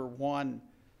 the number one.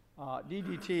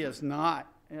 DDT is not.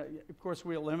 Of course,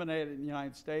 we eliminated it in the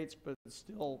United States, but it's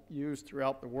still used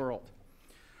throughout the world.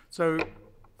 So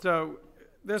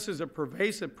this is a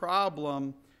pervasive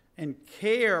problem, and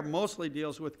care mostly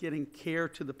deals with getting care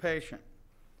to the patient.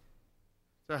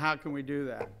 So how can we do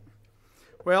that?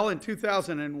 Well, in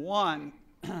 2001,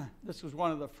 this was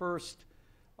one of the first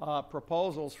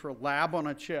proposals for lab on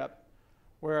a chip,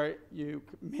 where you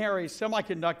marry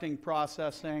semiconducting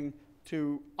processing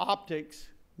to optics,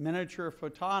 miniature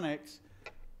photonics,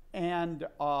 and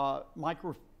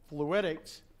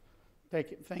microfluidics.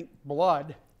 Think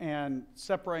blood and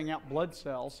separating out blood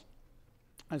cells,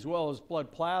 as well as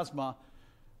blood plasma.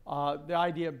 The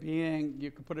idea being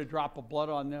you could put a drop of blood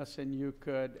on this and you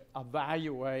could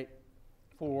evaluate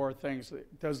for things.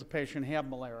 Does the patient have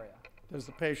malaria? Does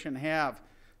the patient have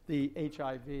the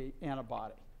HIV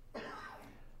antibody?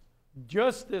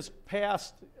 Just this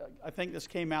past, I think this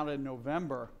came out in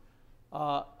November,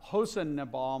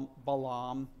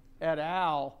 Hosenbaum et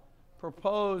al.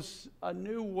 Proposed a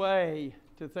new way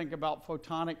to think about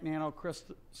photonic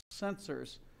nanocrystal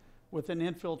sensors with an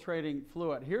infiltrating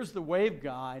fluid. Here's the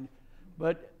waveguide,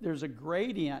 but there's a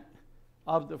gradient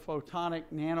of the photonic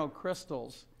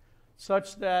nanocrystals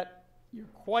such that you're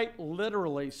quite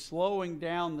literally slowing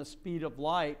down the speed of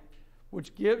light,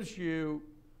 which gives you,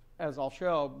 as I'll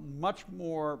show, much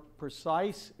more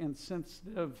precise and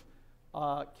sensitive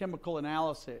chemical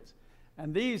analyses.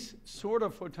 And these sort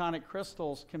of photonic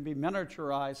crystals can be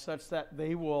miniaturized such that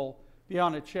they will be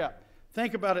on a chip.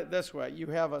 Think about it this way. You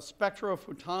have a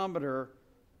spectrophotometer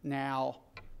now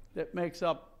that makes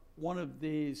up one of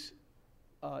these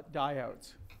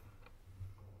diodes.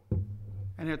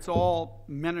 And it's all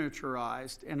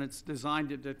miniaturized, and it's designed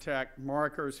to detect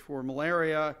markers for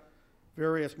malaria,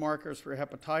 various markers for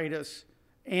hepatitis,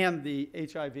 and the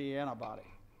HIV antibody.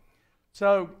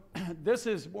 So this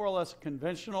is more or less a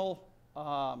conventional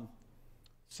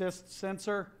cyst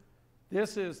sensor.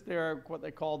 This is what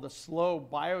they call the slow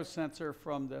biosensor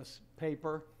from this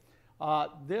paper.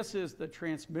 This is the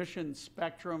transmission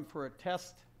spectrum for a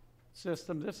test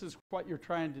system. This is what you're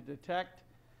trying to detect.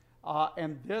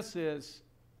 And this is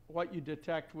what you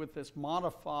detect with this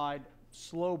modified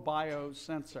slow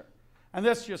biosensor. And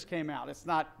this just came out. It's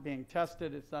not being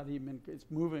tested. It's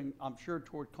moving, I'm sure,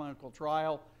 toward clinical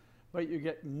trial. But you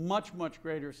get much, much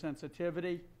greater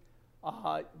sensitivity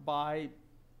by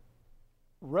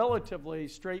relatively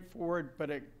straightforward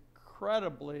but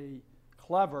incredibly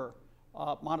clever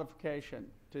modification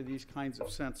to these kinds of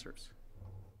sensors.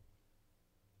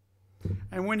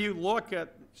 And when you look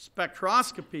at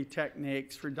spectroscopy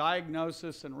techniques for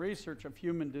diagnosis and research of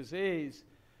human disease,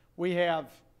 we have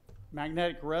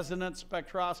magnetic resonance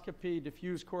spectroscopy,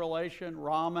 diffuse correlation,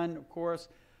 Raman, of course,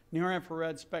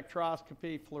 near-infrared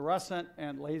spectroscopy, fluorescent,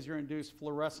 and laser-induced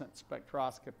fluorescent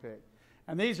spectroscopy.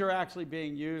 And these are actually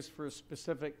being used for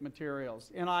specific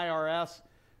materials. NIRS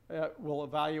will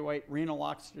evaluate renal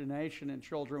oxygenation in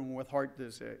children with heart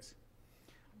disease.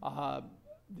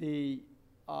 And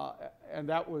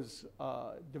that was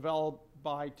developed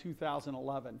by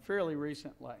 2011, fairly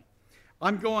recently.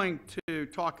 I'm going to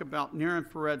talk about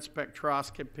near-infrared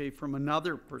spectroscopy from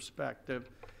another perspective,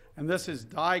 and this is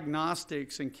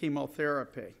diagnostics and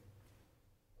chemotherapy.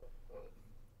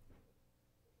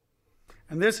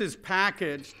 And this is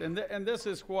packaged, and this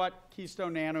is what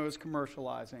Keystone Nano is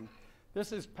commercializing.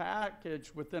 This is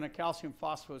packaged within a calcium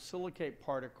phosphosilicate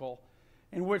particle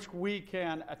in which we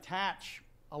can attach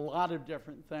a lot of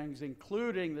different things,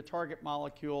 including the target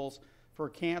molecules for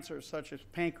cancers such as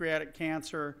pancreatic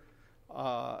cancer,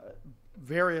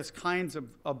 various kinds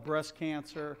of breast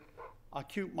cancer,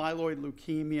 acute myeloid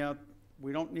leukemia.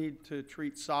 We don't need to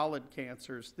treat solid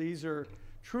cancers. These are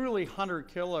truly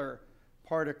hunter-killer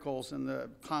particles in the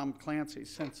Tom Clancy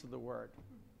sense of the word.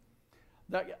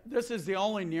 This is the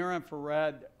only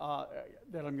near-infrared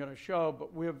that I'm going to show,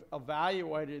 but we've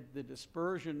evaluated the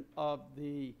dispersion of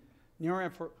the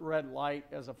near-infrared light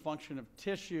as a function of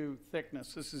tissue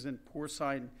thickness. This is in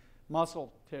porcine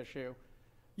muscle tissue.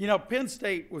 You know, Penn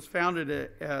State was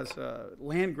founded as a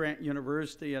land-grant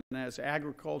university and as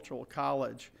agricultural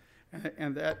college,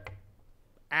 and that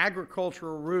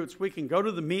agricultural roots, we can go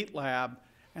to the meat lab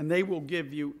and they will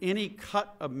give you any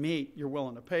cut of meat you're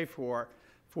willing to pay for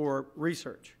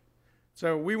research.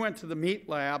 So we went to the meat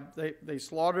lab. They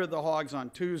slaughtered the hogs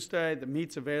on Tuesday. The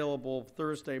meat's available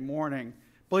Thursday morning.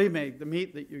 Believe me, the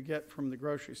meat that you get from the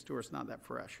grocery store is not that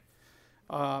fresh.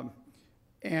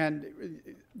 And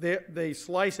they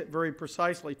slice it very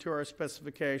precisely to our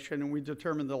specification, and we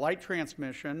determine the light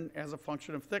transmission as a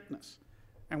function of thickness.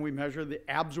 And we measure the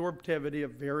absorptivity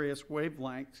of various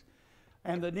wavelengths.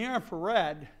 And the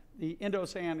near-infrared, the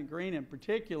indocyanine green in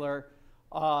particular,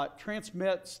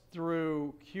 transmits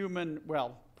through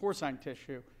porcine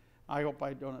tissue. I hope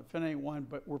I don't offend anyone,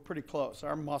 but we're pretty close.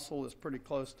 Our muscle is pretty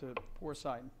close to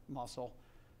porcine muscle.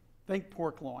 Think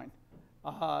pork loin.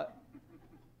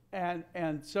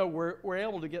 And so we're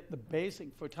able to get the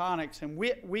basic photonics, and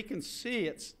we can see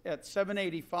it's at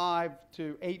 785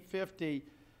 to 850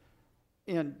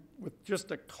 with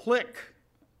just a click,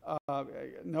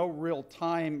 no real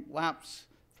time lapse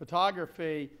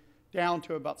photography, down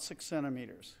to about 6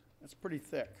 centimeters. That's pretty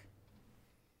thick.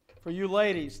 For you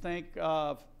ladies, think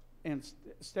of,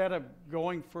 instead of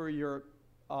going for your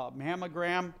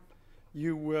mammogram,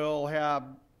 you will have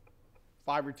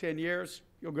 5 or 10 years.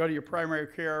 You'll go to your primary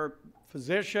care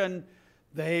physician.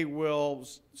 They will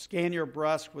scan your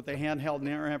breast with a handheld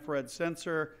near-infrared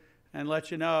sensor and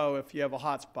let you know if you have a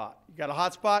hot spot. You got a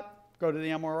hot spot? Go to the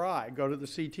MRI. Go to the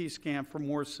CT scan for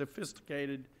more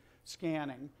sophisticated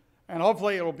scanning. And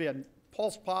hopefully it'll be a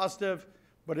pulse positive,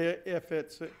 but if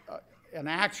it's an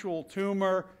actual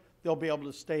tumor, they'll be able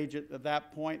to stage it at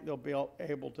that point. They'll be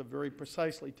able to very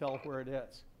precisely tell where it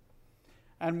is.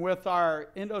 And with our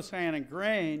indocyanine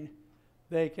grain,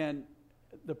 the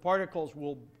particles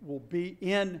will be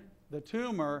in the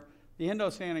tumor. The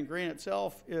indocyanine grain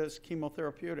itself is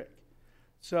chemotherapeutic.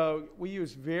 So we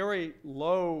use very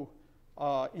low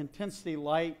intensity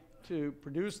light to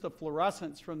produce the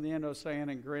fluorescence from the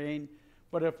indocyanine grain.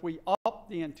 But if we up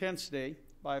the intensity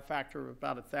by a factor of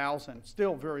about 1,000,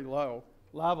 still very low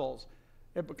levels,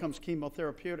 it becomes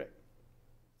chemotherapeutic.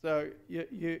 So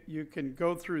you can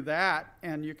go through that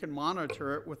and you can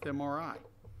monitor it with MRI.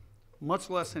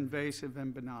 Much less invasive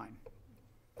and benign.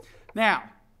 Now,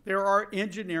 there are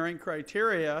engineering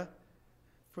criteria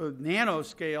for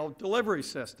nanoscale delivery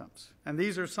systems, and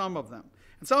these are some of them.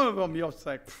 And some of them you'll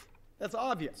say, that's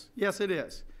obvious. Yes, it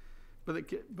is. But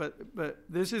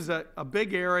this is a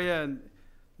big area, and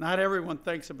not everyone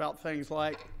thinks about things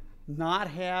like not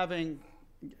having,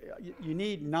 you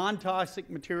need non-toxic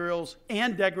materials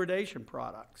and degradation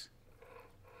products.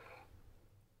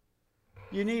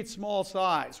 You need small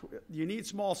size. You need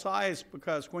small size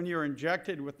because when you're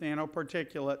injected with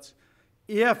nanoparticulates,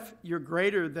 if you're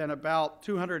greater than about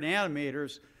 200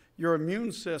 nanometers, your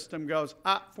immune system goes,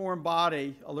 foreign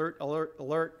body, alert, alert,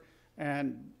 alert,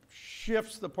 and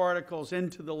shifts the particles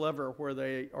into the liver where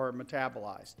they are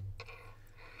metabolized.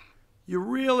 You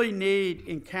really need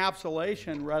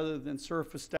encapsulation rather than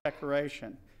surface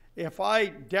decoration. If I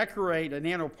decorate a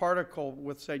nanoparticle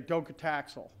with, say,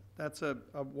 docetaxel, that's that's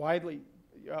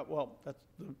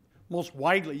the most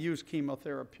widely used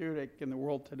chemotherapeutic in the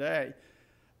world today.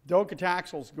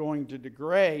 Docetaxel is going to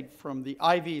degrade from the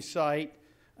IV site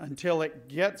until it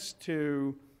gets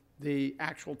to the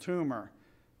actual tumor.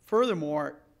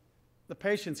 Furthermore, the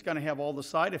patient's going to have all the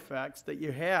side effects that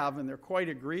you have, and they're quite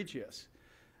egregious.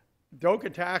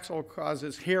 Docetaxel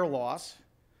causes hair loss.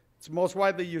 It's the most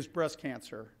widely used breast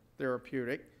cancer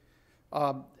therapeutic.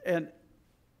 And,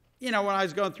 you know, when I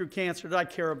was going through cancer, did I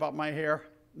care about my hair?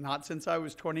 Not since I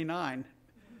was 29.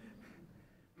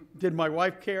 Did my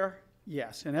wife care?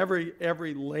 Yes. And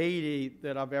every lady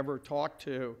that I've ever talked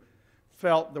to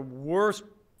felt the worst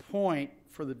point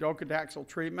for the docetaxel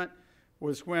treatment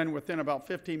was when, within about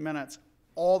 15 minutes,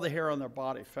 all the hair on their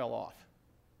body fell off.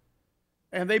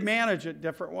 And they manage it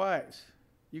different ways.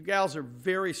 You gals are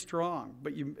very strong,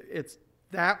 but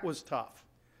that was tough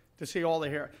to see all the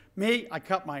hair. Me, I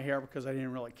cut my hair because I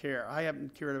didn't really care. I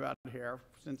haven't cared about hair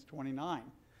since 29.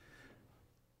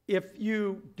 If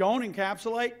you don't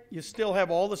encapsulate, you still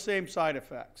have all the same side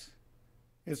effects.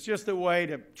 It's just a way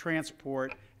to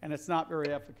transport, and it's not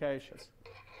very efficacious.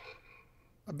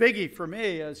 A biggie for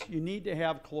me is you need to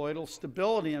have colloidal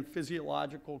stability in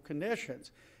physiological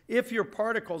conditions. If your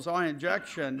particles on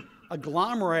injection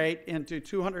agglomerate into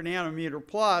 200 nanometer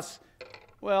plus,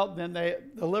 well, then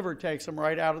the liver takes them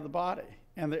right out of the body,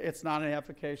 and it's not an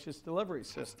efficacious delivery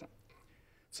system.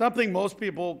 Something most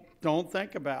people don't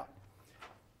think about.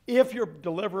 If you're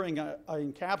delivering an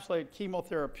encapsulated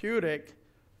chemotherapeutic,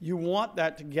 you want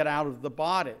that to get out of the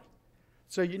body.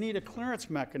 So you need a clearance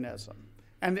mechanism.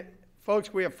 And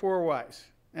folks, we have 4 ways,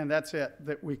 and that's it,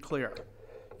 that we clear.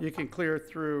 You can clear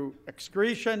through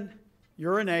excretion,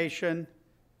 urination,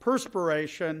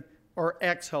 perspiration, or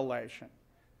exhalation.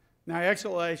 Now,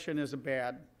 exhalation is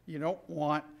bad. You don't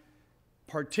want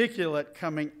particulate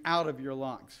coming out of your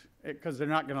lungs because they're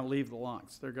not going to leave the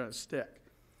lungs. They're going to stick.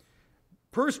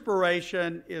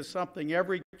 Perspiration is something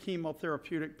every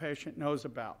chemotherapeutic patient knows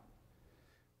about.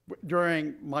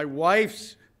 During my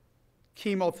wife's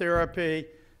chemotherapy,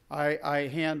 I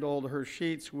handled her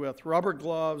sheets with rubber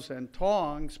gloves and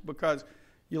tongs because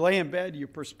you lay in bed, you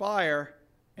perspire,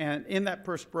 and in that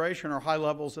perspiration are high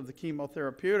levels of the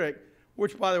chemotherapeutic,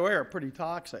 which, by the way, are pretty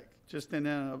toxic just in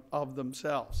and of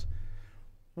themselves.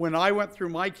 When I went through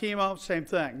my chemo, same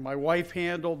thing. My wife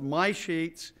handled my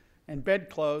sheets and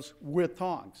bedclothes with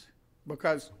tongs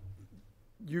because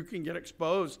you can get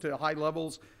exposed to high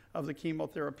levels of the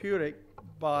chemotherapeutic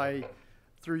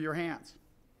through your hands.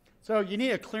 So you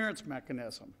need a clearance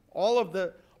mechanism. All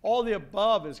the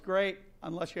above is great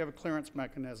unless you have a clearance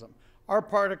mechanism. Our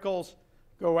particles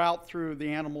go out through the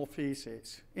animal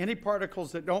feces. Any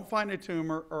particles that don't find a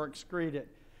tumor are excreted.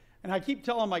 And I keep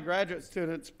telling my graduate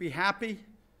students, be happy,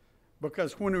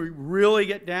 because when we really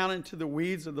get down into the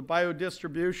weeds of the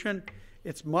biodistribution,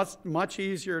 it's much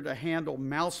easier to handle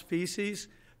mouse feces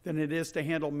than it is to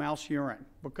handle mouse urine,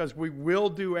 because we will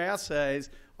do assays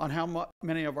on how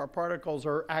many of our particles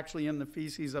are actually in the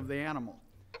feces of the animal.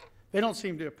 They don't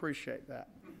seem to appreciate that.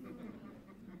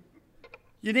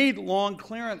 You need long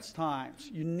clearance times.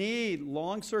 You need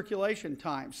long circulation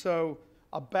times. So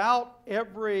about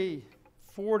every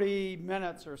 40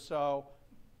 minutes or so,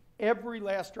 every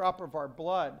last drop of our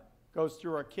blood goes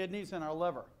through our kidneys and our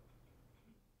liver.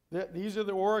 These are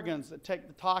the organs that take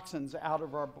the toxins out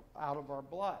of our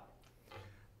blood.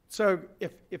 So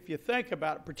if you think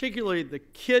about it, particularly the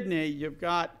kidney, you've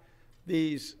got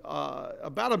these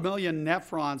about 1 million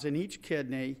nephrons in each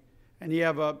kidney, and you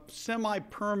have a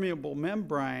semi-permeable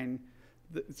membrane.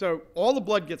 So all the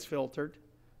blood gets filtered,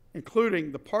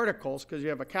 including the particles, because you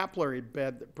have a capillary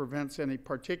bed that prevents any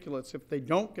particulates if they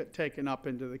don't get taken up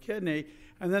into the kidney.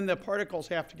 And then the particles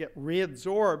have to get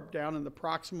reabsorbed down in the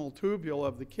proximal tubule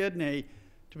of the kidney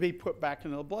to be put back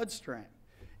into the bloodstream.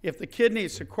 If the kidney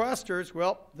sequesters,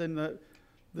 well, then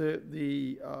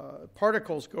the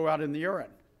particles go out in the urine.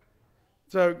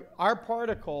 So our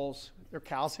particles, they're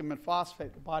calcium and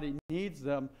phosphate. The body needs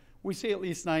them. We see at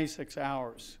least 96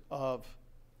 hours of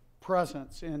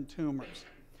presence in tumors.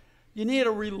 You need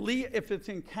a release, if it's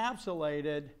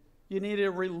encapsulated, you need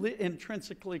an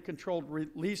intrinsically controlled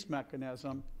release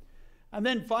mechanism. And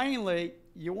then finally,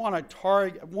 you want to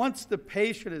target, once the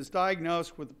patient is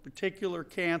diagnosed with a particular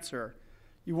cancer,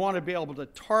 you want to be able to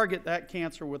target that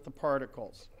cancer with the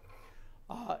particles.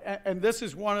 And this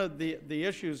is one of the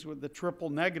issues with the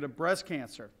triple-negative breast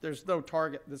cancer. There's no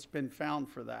target that's been found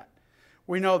for that.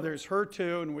 We know there's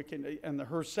HER2, and the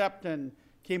Herceptin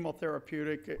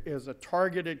chemotherapeutic is a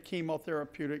targeted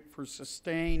chemotherapeutic for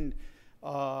sustained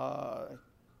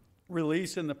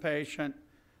release in the patient.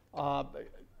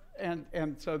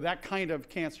 And so that kind of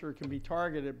cancer can be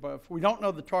targeted, but if we don't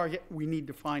know the target, we need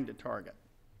to find a target.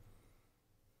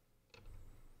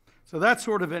 So that's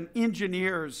sort of an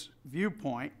engineer's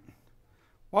viewpoint.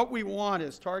 What we want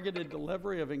is targeted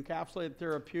delivery of encapsulated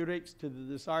therapeutics to the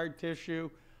desired tissue,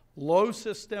 low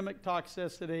systemic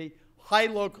toxicity, high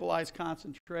localized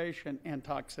concentration, and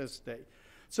toxicity.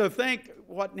 So think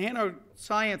what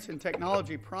nanoscience and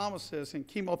technology promises in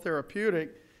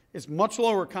chemotherapeutic is much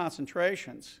lower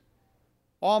concentrations,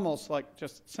 almost like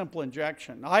just simple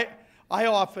injection. I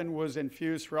often was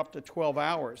infused for up to 12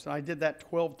 hours, and I did that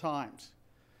 12 times.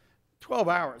 12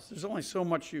 hours, there's only so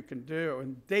much you can do,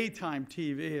 and daytime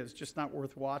TV is just not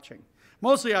worth watching.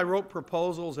 Mostly I wrote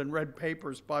proposals and read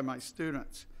papers by my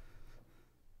students.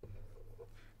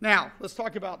 Now, let's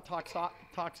talk about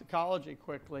toxicology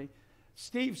quickly.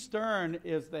 Steve Stern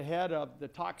is the head of the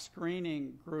tox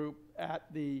screening group at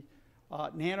the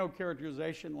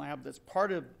nanocharacterization lab that's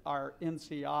part of our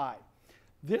NCI.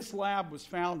 This lab was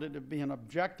founded to be an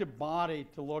objective body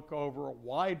to look over a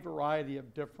wide variety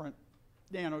of different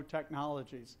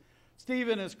nanotechnologies. Steve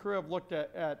and his crew have looked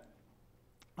at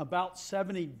about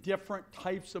 70 different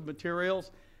types of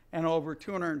materials and over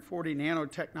 240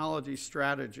 nanotechnology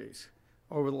strategies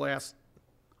over the last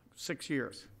 6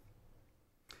 years.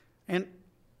 And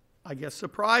I guess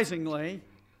surprisingly,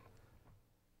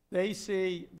 these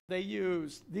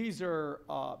are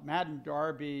Madden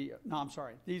Darby, no, I'm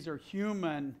sorry, these are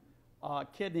human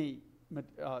kidney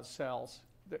cells.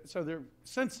 So they're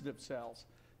sensitive cells.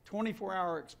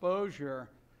 24-hour exposure,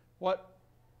 what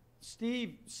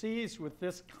Steve sees with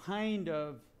this kind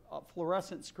of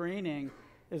fluorescent screening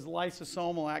is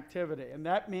lysosomal activity. And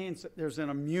that means that there's an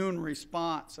immune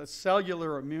response, a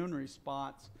cellular immune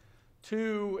response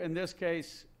to, in this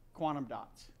case, quantum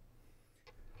dots.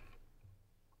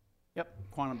 Yep,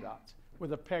 quantum dots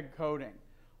with a PEG coating.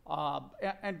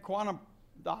 And quantum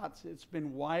dots, it's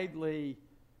been widely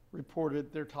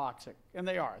reported they're toxic. And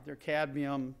they are. They're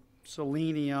cadmium,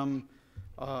 selenium,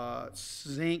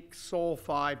 zinc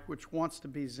sulfide, which wants to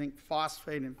be zinc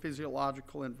phosphate in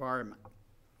physiological environment.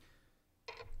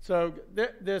 So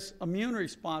this immune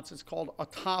response is called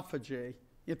autophagy.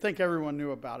 You'd think everyone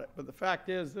knew about it, but the fact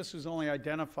is this was only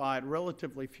identified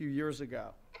relatively few years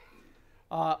ago.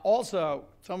 Also,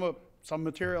 some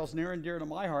materials near and dear to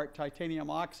my heart: titanium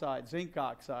oxide, zinc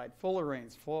oxide,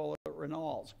 fullerenes,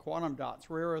 fullerenols, quantum dots,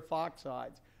 rare earth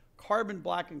oxides, carbon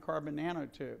black and carbon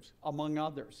nanotubes, among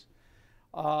others,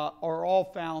 are all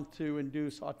found to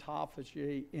induce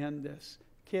autophagy in this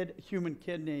human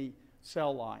kidney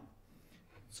cell line.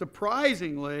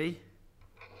 Surprisingly,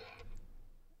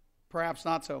 perhaps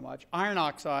not so much, iron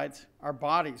oxides, our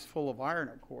body's full of iron,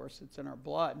 of course, it's in our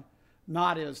blood,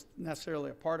 not as necessarily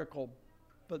a particle,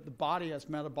 but the body has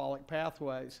metabolic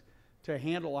pathways to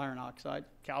handle iron oxide.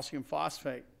 Calcium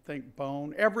phosphate, think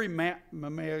bone. Every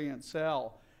mammalian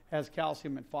cell has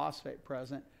calcium and phosphate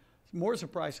present. More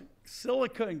surprising,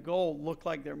 silica and gold look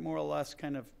like they're more or less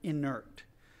kind of inert.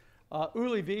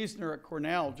 Uli Wiesner at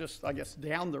Cornell, just I guess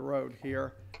down the road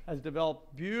here, has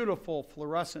developed beautiful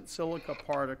fluorescent silica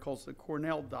particles, the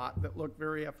Cornell dot, that look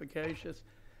very efficacious.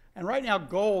 And right now,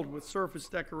 gold with surface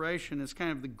decoration is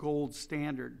kind of the gold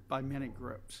standard by many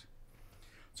groups.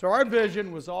 So our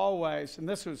vision was always, and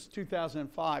this was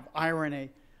 2005, irony.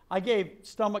 I gave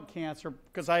stomach cancer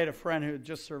because I had a friend who had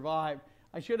just survived.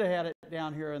 I should have had it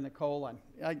down here in the colon.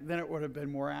 Then it would have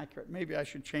been more accurate. Maybe I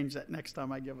should change that next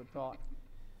time I give a talk.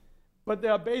 But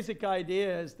the basic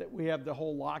idea is that we have the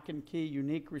whole lock and key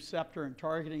unique receptor and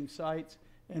targeting sites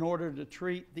in order to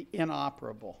treat the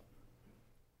inoperable,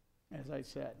 as I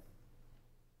said.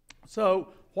 So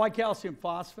why calcium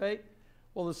phosphate?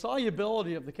 Well, the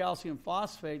solubility of the calcium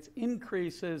phosphates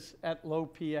increases at low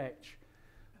pH.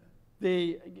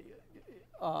 The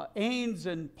Ains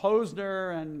and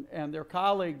Posner and their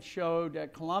colleagues showed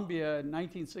at Columbia in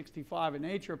 1965 a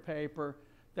Nature paper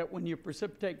that when you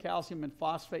precipitate calcium and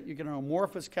phosphate, you get an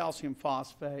amorphous calcium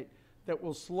phosphate that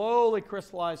will slowly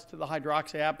crystallize to the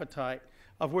hydroxyapatite,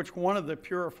 of which one of the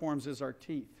purer forms is our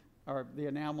teeth, or the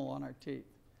enamel on our teeth.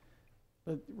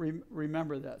 But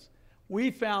remember this.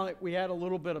 We found that we had a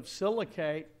little bit of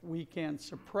silicate. We can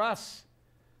suppress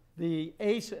the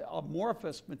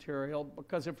amorphous material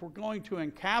because if we're going to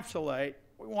encapsulate,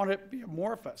 we want it to be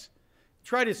amorphous.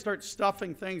 Try to start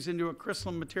stuffing things into a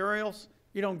crystalline materials,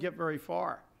 you don't get very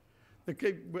far.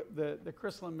 The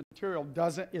crystalline material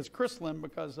is crystalline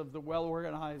because of the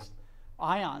well-organized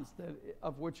ions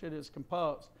of which it is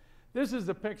composed. This is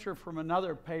a picture from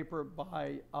another paper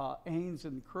by Ains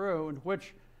and crew in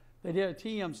which they did a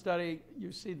TEM study.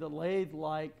 You see the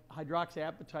lathe-like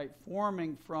hydroxyapatite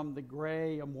forming from the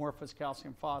gray amorphous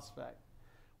calcium phosphate.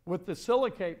 With the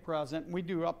silicate present, we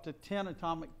do up to 10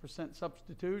 atomic percent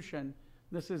substitution.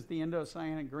 This is the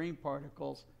indocyanine green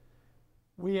particles.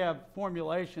 We have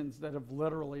formulations that have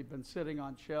literally been sitting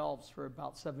on shelves for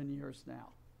about 7 years now.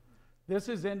 This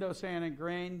is indocyanine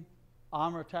green.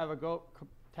 Amra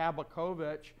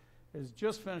Tabakovic is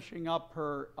just finishing up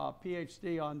her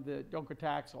PhD on the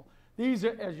docetaxel. These,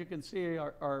 as you can see,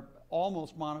 are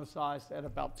almost monosized at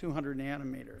about 200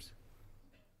 nanometers.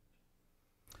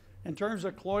 In terms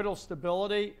of colloidal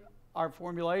stability, our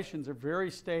formulations are very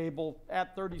stable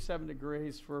at 37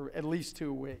 degrees for at least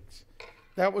 2 weeks.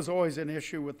 That was always an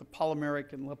issue with the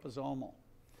polymeric and liposomal.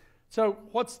 So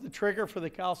what's the trigger for the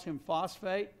calcium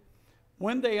phosphate?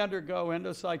 When they undergo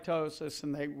endocytosis,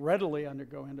 and they readily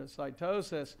undergo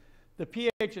endocytosis, the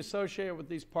pH associated with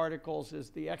these particles is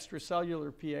the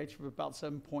extracellular pH of about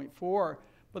 7.4,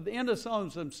 but the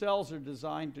endosomes themselves are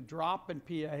designed to drop in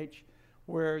pH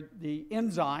where the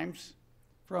enzymes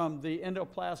from the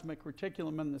endoplasmic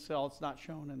reticulum in the cell, it's not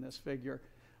shown in this figure,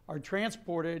 are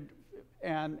transported,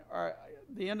 and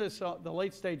the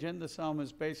late-stage endosome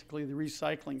is basically the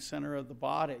recycling center of the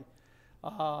body.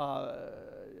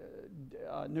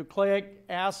 Nucleic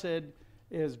acid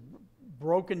is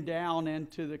broken down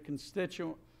into the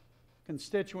constituent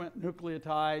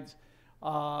nucleotides.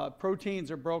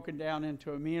 Proteins are broken down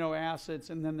into amino acids,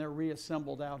 and then they're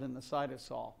reassembled out in the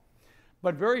cytosol.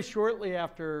 But very shortly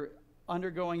after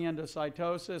undergoing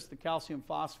endocytosis, the calcium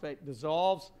phosphate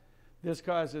dissolves. This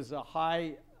causes a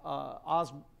high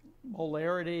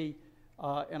osmolarity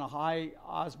and a high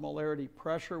osmolarity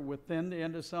pressure within the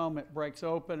endosome. It breaks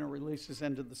open and releases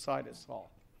into the cytosol.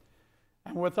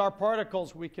 And with our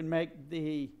particles, we can make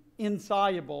the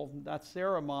insoluble, that's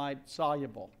ceramide,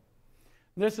 soluble.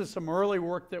 This is some early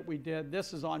work that we did.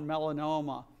 This is on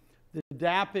melanoma. The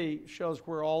DAPI shows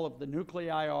where all of the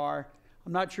nuclei are.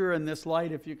 I'm not sure in this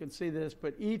light if you can see this,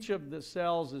 but each of the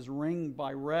cells is ringed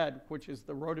by red, which is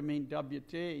the rhodamine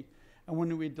WT. And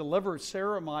when we deliver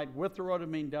ceramide with the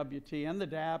rhodamine WT and the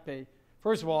DAPI,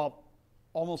 first of all,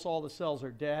 almost all the cells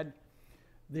are dead.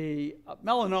 The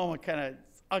melanoma kind of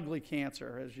ugly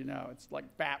cancer, as you know. It's like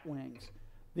bat wings.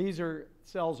 These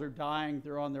cells are dying.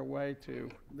 They're on their way to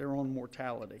their own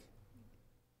mortality.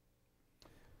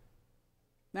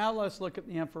 Now let's look at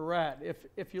the infrared.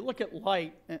 If you look at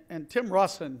light, and Tim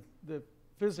Russin, the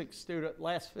physics student,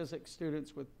 last physics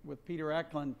students with Peter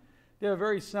Eklund, did a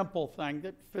very simple thing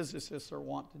that physicists are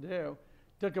wont to do.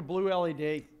 Took a blue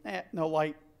LED, no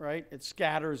light, right? It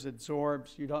scatters,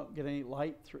 absorbs. You don't get any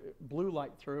light through, blue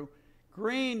light through.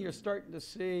 Green, you're starting to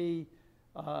see,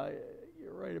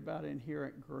 you're right about in here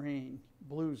at green.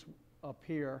 Blue's up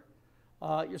here.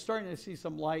 You're starting to see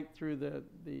some light through the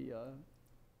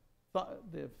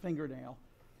fingernail.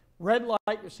 Red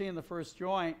light you see in the first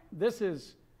joint. This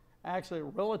is actually a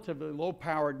relatively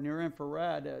low-powered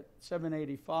near-infrared at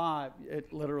 785.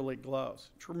 It literally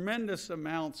glows. Tremendous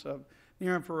amounts of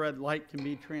near-infrared light can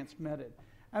be transmitted.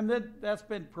 And that's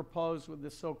been proposed with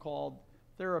this so-called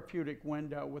therapeutic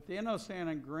window. With the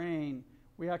inosana green,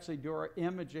 we actually do our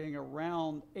imaging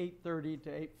around 830 to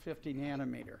 850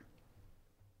 nanometer.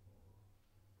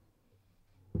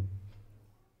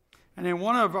 And in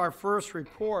one of our first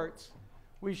reports,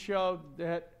 we showed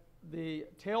that the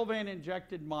tail vein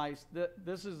injected mice,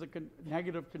 this is a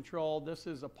negative control, this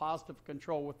is a positive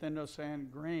control with inosana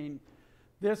green.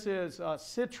 This is a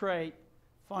citrate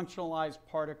functionalized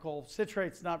particle.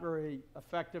 Citrate's not very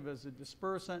effective as a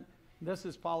dispersant. This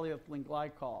is polyethylene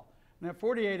glycol. And at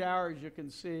 48 hours, you can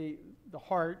see the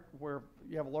heart, where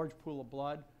you have a large pool of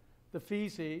blood, the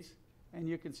feces, and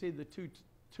you can see the two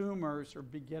tumors are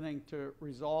beginning to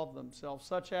resolve themselves,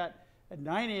 such that at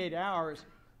 98 hours,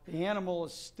 the animal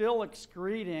is still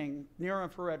excreting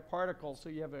near-infrared particles, so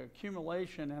you have an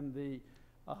accumulation in the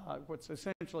what's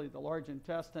essentially the large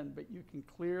intestine, but you can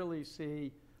clearly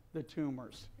see the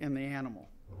tumors in the animal.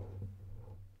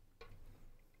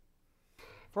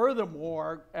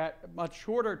 Furthermore, at much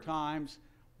shorter times,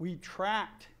 we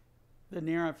tracked the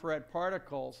near-infrared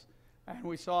particles, and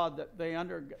we saw that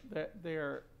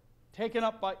they're taken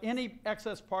up by any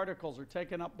excess particles are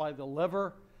taken up by the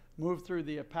liver, move through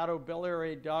the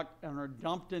hepatobiliary duct, and are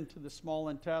dumped into the small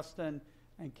intestine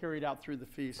and carried out through the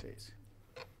feces.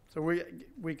 So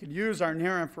we could use our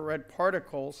near-infrared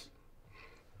particles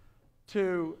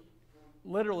to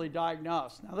literally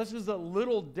diagnose. Now, this is a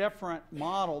little different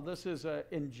model. This is an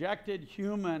injected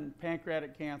human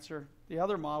pancreatic cancer. The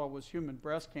other model was human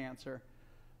breast cancer.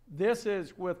 This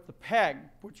is with the PEG,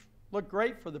 which looked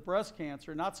great for the breast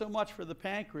cancer, not so much for the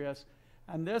pancreas.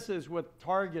 And this is with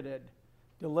targeted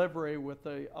delivery with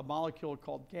a molecule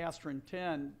called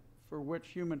gastrin-10, for which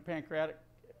human pancreatic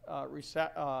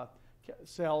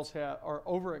cells are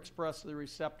overexpressed the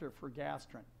receptor for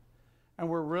gastrin. And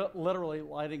we're literally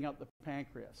lighting up the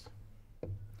pancreas.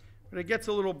 But it gets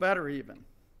a little better even.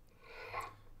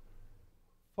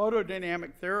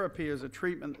 Photodynamic therapy is a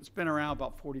treatment that's been around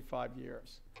about 45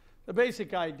 years. The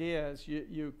basic idea is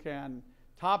you can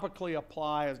topically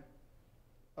apply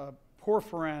a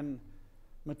porphyrin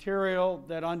material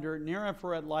that under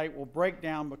near-infrared light will break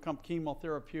down, become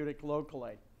chemotherapeutic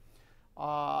locally.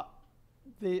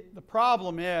 The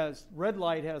problem is red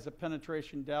light has a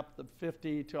penetration depth of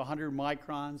 50 to 100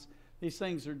 microns. These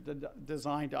things are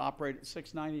designed to operate at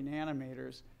 690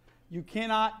 nanometers. You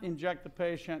cannot inject the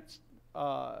patient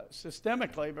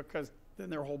systemically because then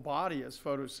their whole body is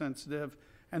photosensitive,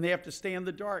 and they have to stay in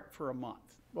the dark for a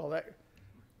month. Well,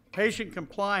 patient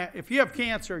compliant, if you have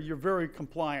cancer, you're very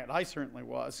compliant. I certainly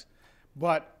was.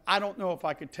 But I don't know if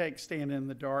I could take staying in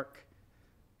the dark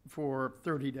for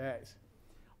 30 days.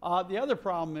 The other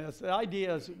problem is, the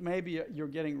idea is maybe you're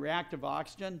getting reactive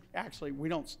oxygen. Actually,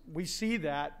 we see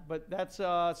that, but that's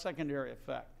a secondary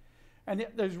effect. And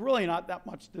there's really not that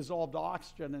much dissolved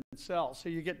oxygen in cells, so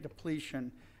you get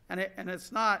depletion. And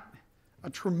it's not a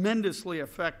tremendously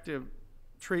effective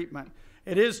treatment.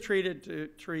 It is treated to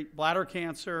treat bladder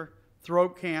cancer,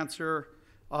 throat cancer,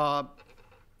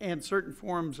 and certain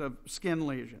forms of skin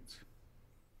lesions.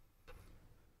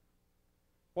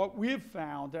 What we've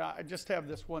found, I just have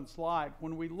this one slide,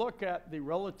 when we look at the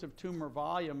relative tumor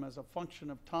volume as a function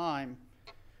of time,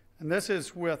 and this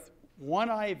is with one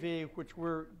IV, which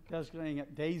we're designating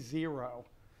at day 0.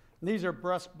 And these are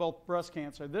both breast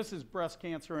cancer. This is breast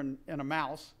cancer in a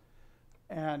mouse,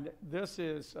 and this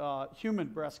is human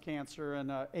breast cancer in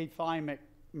an athymic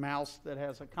mouse that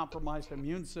has a compromised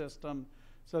immune system,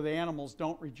 so the animals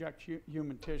don't reject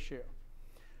human tissue.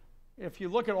 If you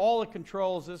look at all the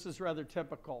controls, this is rather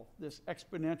typical, this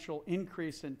exponential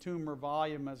increase in tumor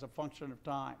volume as a function of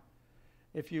time.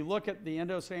 If you look at the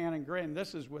endocyanin gradient,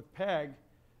 this is with PEG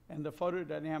and the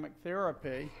photodynamic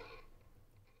therapy,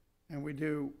 and we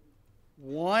do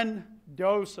one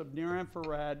dose of near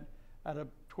infrared at a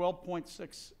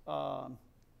 12.6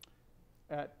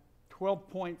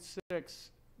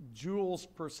 joules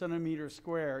per centimeter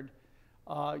squared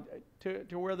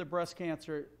to where the breast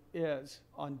cancer is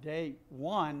on day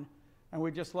 1, and we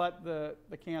just let the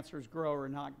cancers grow or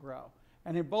not grow.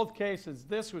 And in both cases,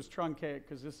 this was truncated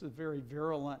because this is a very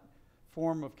virulent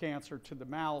form of cancer to the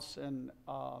mouse, and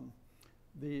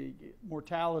the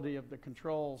mortality of the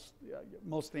controls,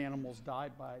 most of the animals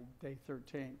died by day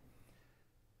 13.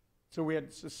 So we had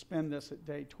to suspend this at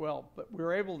day 12. But we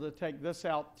were able to take this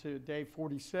out to day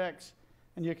 46,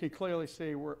 and you can clearly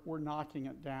see we're knocking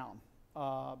it down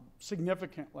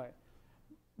significantly.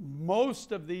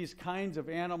 Most of these kinds of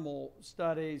animal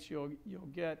studies, you'll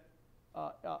get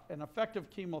an effective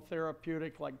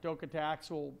chemotherapeutic like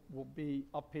docetaxel will be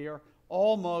up here,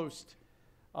 almost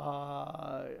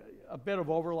a bit of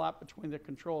overlap between the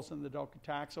controls and the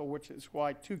docetaxel, which is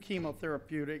why 2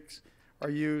 chemotherapeutics are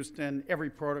used in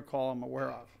every protocol I'm aware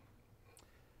of.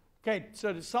 Okay,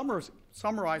 so to summarize,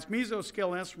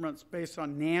 mesoscale instruments based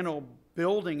on nano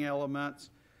building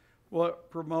elements will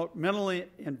promote minimally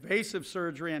invasive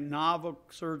surgery and novel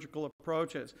surgical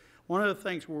approaches. One of the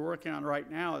things we're working on right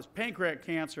now is pancreatic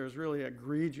cancer is really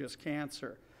egregious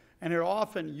cancer, and it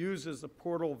often uses the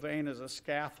portal vein as a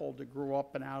scaffold to grow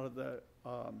up and out of the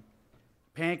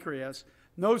pancreas.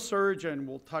 No surgeon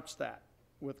will touch that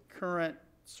with current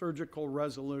surgical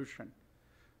resolution.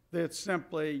 It's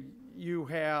simply you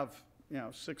have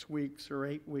 6 weeks or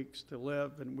 8 weeks to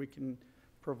live, and we can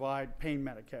provide pain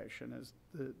medication as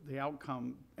the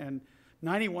outcome. And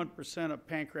 91% of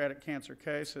pancreatic cancer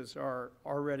cases are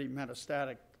already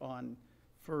metastatic on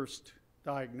first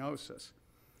diagnosis.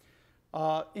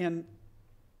 And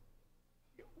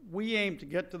we aim to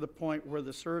get to the point where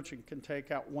the surgeon can take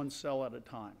out one cell at a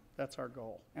time. That's our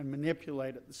goal, and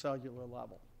manipulate at the cellular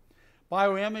level.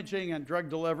 Bioimaging and drug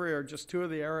delivery are just 2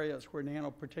 of the areas where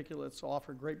nanoparticulates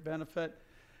offer great benefit.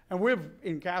 And we've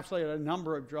encapsulated a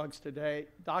number of drugs today.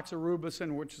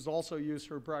 Doxorubicin, which is also used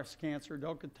for breast cancer,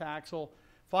 docetaxel,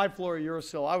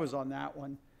 5-fluorouracil, I was on that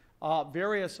one,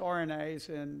 various RNAs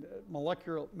and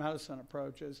molecular medicine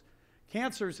approaches.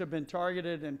 Cancers have been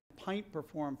targeted and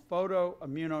performed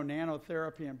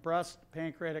photo-immunonanotherapy in breast,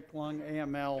 pancreatic, lung,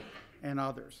 AML, and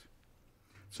others.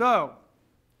 So,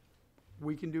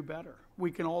 we can do better.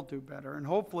 We can all do better. And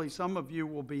hopefully some of you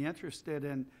will be interested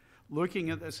in looking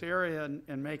at this area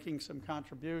and making some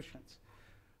contributions.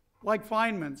 Like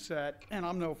Feynman said, and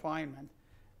I'm no Feynman,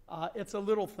 it's the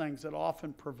little things that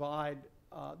often provide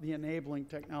the enabling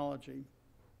technology.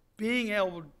 Being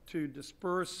able to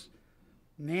disperse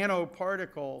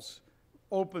nanoparticles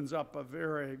opens up a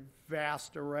very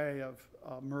vast array of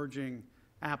emerging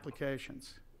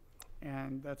applications.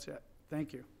 And that's it.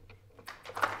 Thank you.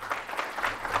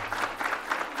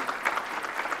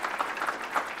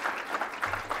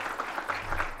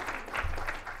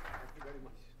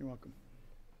 You're welcome.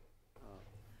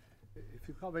 If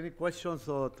you have any questions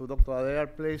to Dr. Adair,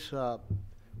 please,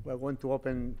 we're going to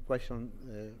open questions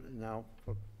now.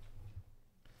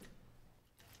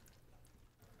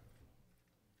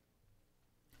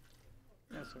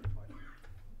 Yes, sir.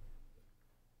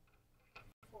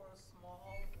 For a small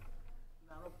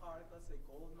nanoparticle, say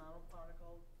gold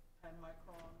nanoparticle, 10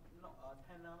 micron,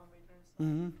 10 nanometer in size,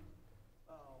 Mm-hmm.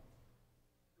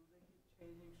 do they keep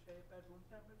changing shape at room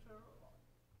temperature?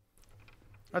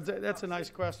 That's a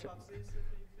nice question.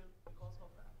 Toxicity because of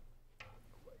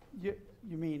that?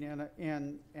 You mean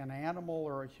in an animal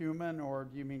or a human, or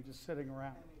do you mean just sitting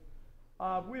around?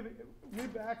 We've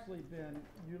actually been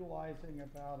utilizing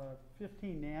about a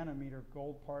 15 nanometer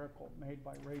gold particle made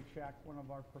by Ray Check, one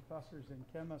of our professors in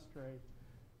chemistry,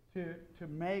 to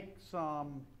make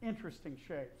some interesting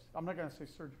shapes. I'm not going to say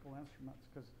surgical instruments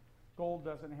because gold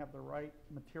doesn't have the right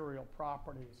material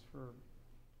properties for,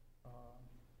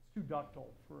 it's too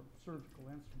ductile for a surgical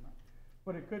instrument.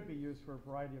 but it could be used for a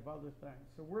variety of other things.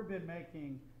 So we've been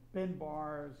making bin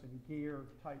bars and gear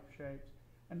type shapes.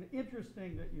 And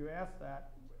interesting that you asked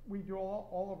that. We do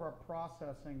all of our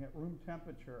processing at room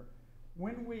temperature.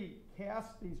 When we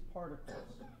cast these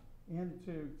particles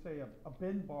into, say, a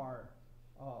bin bar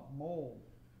mold,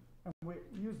 and we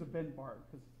use the bin bar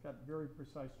because it's got very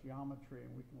precise geometry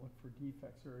and we can look for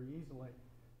defects very easily,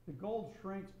 the gold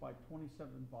shrinks by 27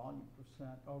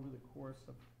 volume% over the course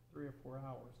of 3 or 4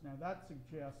 hours. Now that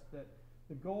suggests that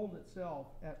the gold itself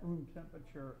at room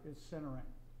temperature is sintering.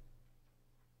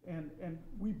 And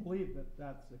we believe that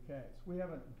that's the case. We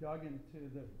haven't dug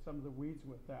into some of the weeds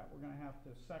with that. We're going to have to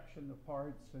section the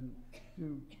parts and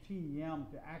do TEM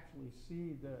to actually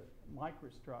see the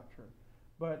microstructure.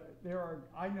 But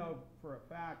I know for a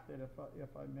fact that if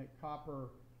I make copper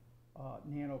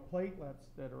nanoplatelets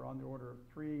that are on the order of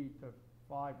 3 to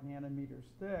 5 nanometers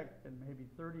thick and maybe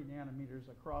 30 nanometers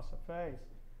across a face,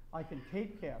 I can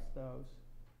tape cast those,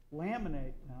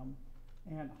 laminate them,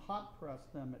 and hot press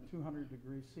them at 200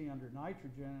 degrees C under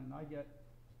nitrogen, and I get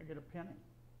a penny.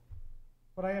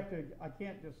 But I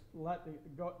can't just let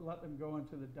them go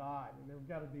into the die. They've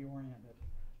got to be oriented.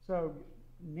 So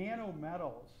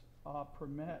nanometals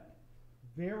permit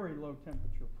very low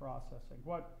temperature processing.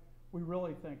 What we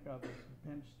really think of as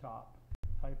benchtop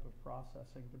type of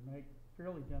processing to make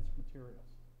fairly dense materials.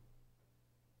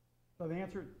 So the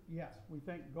answer is yes. We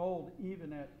think gold,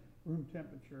 even at room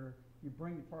temperature, you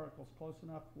bring the particles close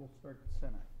enough, we'll start to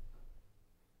sinter.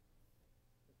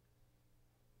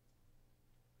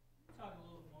 Talk a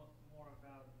little more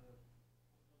about the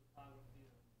lithography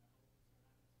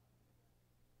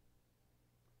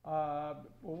of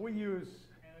well, we use.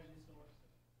 energy source.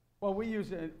 Well, we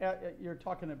use you're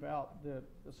talking about the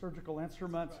surgical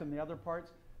instruments and the other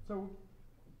parts. So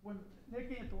when Nick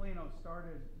Antolino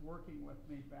started working with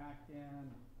me back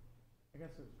in, I guess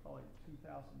it was probably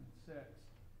 2006,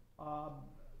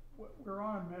 we're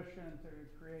on a mission to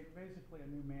create basically a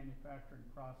new manufacturing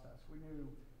process. We knew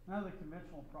none of the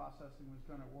conventional processing was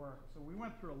going to work. So we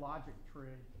went through a logic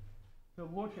tree to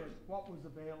look at what was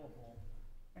available.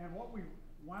 And what we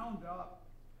wound up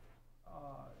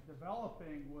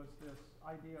developing was this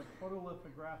idea of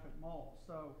photolithographic molds.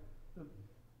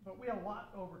 But we had a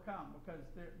lot to overcome because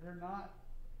they're not,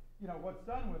 what's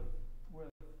done with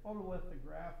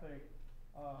photolithographic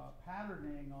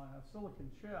patterning on a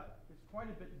silicon chip is quite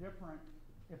a bit different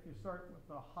if you start with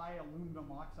a high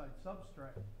aluminum oxide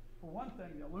substrate. For one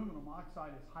thing, the aluminum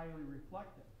oxide is highly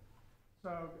reflective.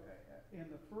 So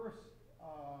in the first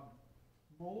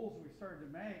molds we started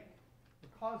to make,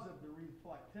 because of the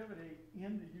reflectivity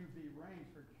in the UV range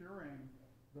for curing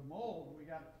the mold, we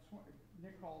got,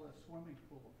 Nick called it a swimming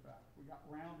pool effect. We got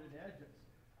rounded edges.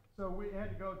 So we had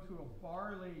to go to a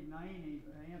Barley 90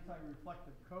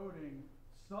 anti-reflective coating,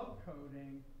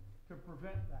 subcoating to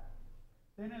prevent that.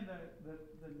 Then in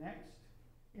the next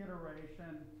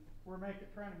iteration, we're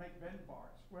trying to make bend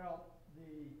bars. Well,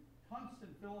 the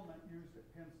tungsten filament used at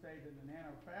Penn State in the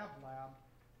Nano Fab Lab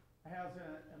has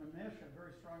an emission, a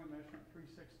very strong emission at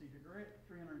 360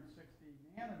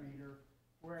 nanometer,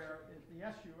 where the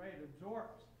SU8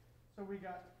 absorbs. So we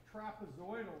got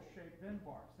trapezoidal shaped bend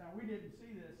bars. Now we didn't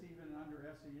see this even under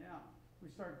SEM.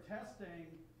 We started testing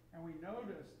and we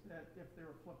noticed that if they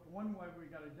were flipped one way, we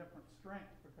got a different strength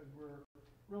because we're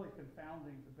really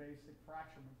confounding the basic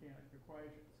fraction mechanic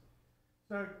equations.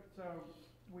 So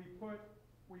we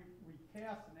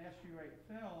cast an SU8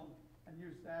 film and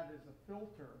used that as a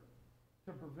filter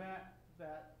to prevent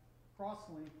that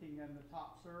cross-linking in the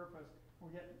top surface. We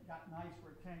got nice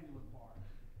rectangular bars.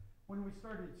 When we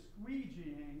started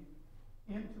squeegeeing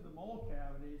into the mold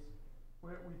cavities,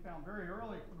 we found very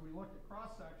early when we looked at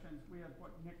cross sections, we had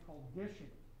what Nick called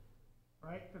dishing,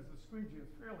 right? Because the squeegee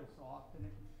is fairly soft, and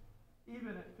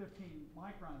even at 15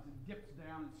 microns, it dips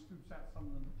down and scoops out some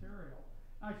of the material.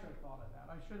 I should have thought of that.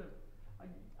 I should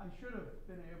have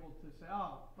been able to say,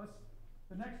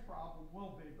 the next problem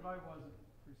will be, but I wasn't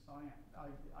prescient.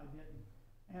 I didn't.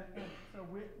 And so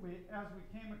as we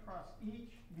came across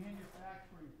each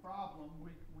manufacturing problem,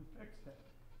 we fixed it.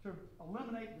 To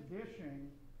eliminate the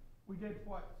dishing, we did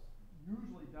what's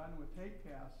usually done with tape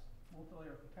cast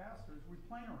multilayer capacitors. We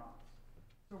planarized.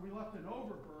 So we left an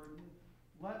overburden,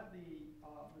 let the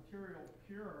material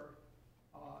cure,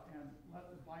 and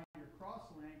let the binder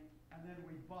cross-link, and then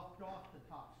we buffed off the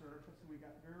top surface, and we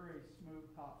got very smooth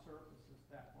top surfaces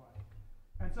that way.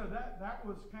 And so that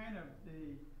was kind of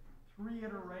the 3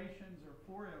 iterations or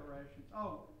 4 iterations.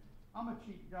 Oh, I'm a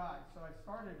cheap guy, so I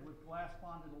started with glass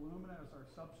bonded alumina as our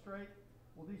substrate.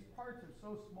 Well, these parts are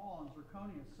so small and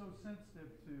zirconia is so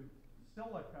sensitive to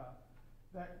silica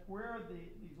that where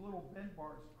these little bend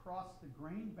bars cross the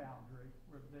grain boundary,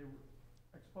 where they were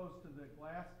exposed to the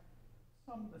glass,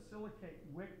 some of the silicate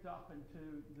wicked up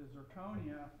into the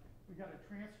zirconia. We got a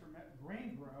transfer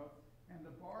grain growth, and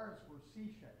the bars were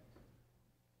C-shaped.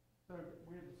 So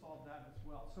we had to solve that as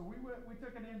well. So we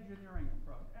took an engineering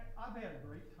approach. I've had a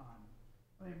great time.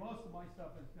 I mean, most of my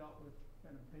stuff has dealt with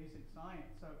kind of basic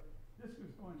science. So this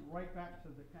was going right back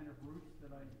to the kind of roots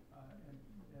that and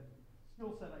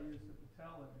skill set I used at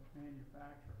Patel in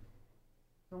manufacturing.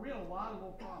 So we had a lot of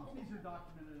little problems. These are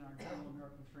documented in our Journal of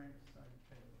American Ceramic Society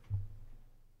paper.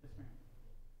 Yes, ma'am.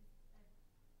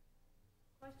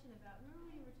 Question about,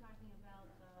 remember you were talking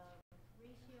about the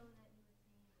ratio that you were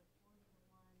seeing, the 40 to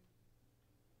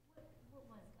 1. What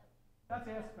was that? That's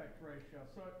aspect ratio.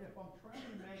 So if I'm trying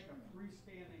to make a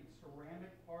freestanding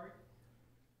ceramic part,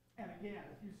 and again,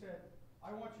 if you said, I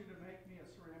want you to make me a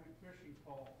ceramic fishing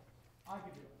pole, I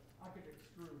could do it. I could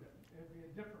extrude it. It'd be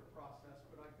a different process,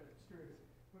 but I could extrude it.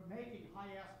 But making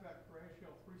high aspect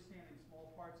ratio freestanding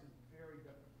small parts is very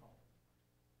difficult.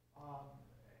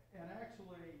 And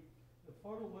actually, the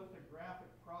photolithographic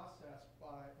process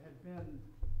had been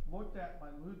looked at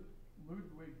by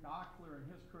Ludwig Dockler and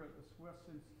his crew at the Swiss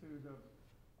Institute of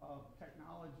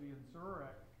Technology in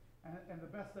Zurich, and the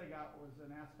best they got was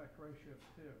an aspect ratio of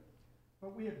 2.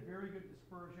 But we had very good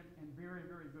dispersion and very,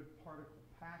 very good particle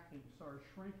packing, so our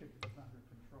shrinkage was under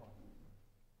control.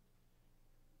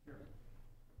 Here.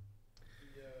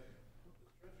 The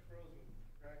stress corrosion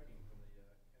cracking from the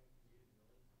chemically milling,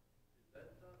 is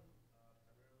that done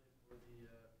primarily for the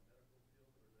medical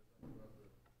field, or is that done throughout the semiconductor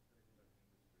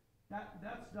industry?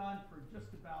 That's done for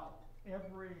just about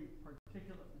every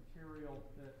particulate material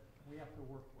that we have to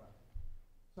work with.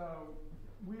 So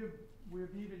we've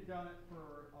even done it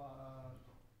for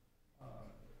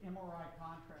MRI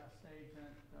contrast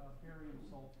agent, barium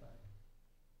sulfate.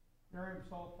 Barium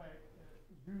sulfate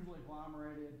is usually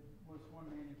agglomerated, was one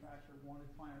manufacturer wanted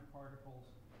finer particles.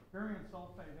 Barium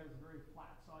sulfate has very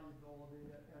flat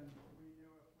solubility, and we knew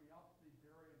if we upped the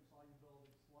barium solubility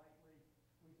slightly,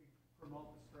 we could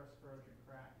promote the stress corrosion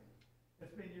cracking.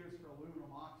 It's been used for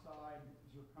aluminum oxide,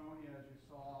 zirconia, as you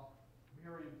saw,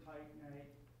 barium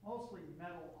titanate, mostly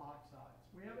metal oxides.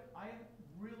 I haven't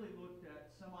really looked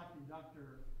at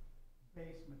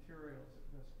semiconductor-based materials at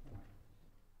this point.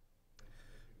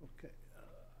 Okay,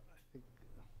 I think.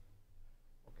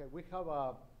 Okay, we have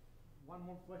one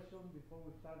more question before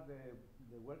we start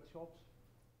the workshops.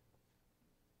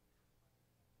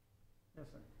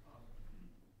 Yes, sir. This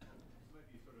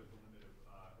might be sort of the limit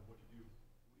of what you do. What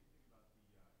do you think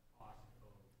about the cost of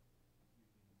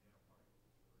using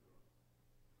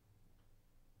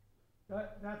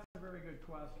nanoparticles? That's a very good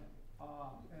question,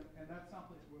 and that's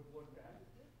something we've looked at.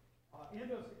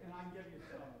 And I can give you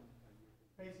some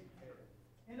basic data.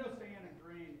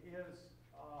 Indocyanine is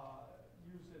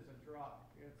used as a drug.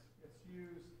 It's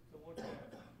used to look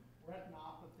at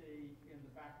retinopathy in the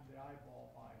back of the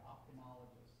eyeball by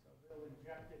ophthalmologists. So they'll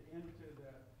inject it into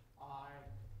the eye,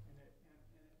 and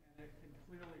it can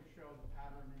clearly show the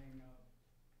patterning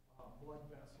of blood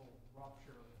vessel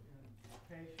rupture in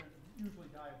patients, usually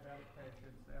diabetic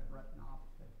patients that have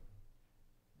retinopathy.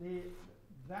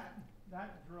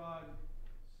 That drug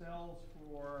sells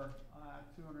for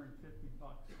 $250 a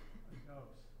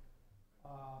dose.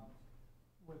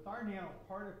 With our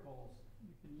nanoparticles,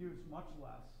 you can use much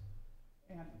less.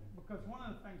 And because one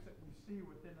of the things that we see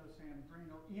with indocyanine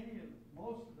or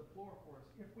most of the fluorophores,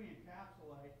 if we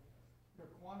encapsulate, the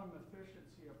quantum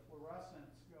efficiency of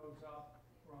fluorescence goes up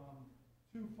from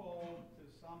 2-fold to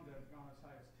some that have gone as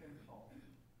high as 10-fold.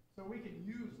 So we can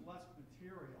use less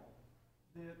material.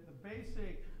 The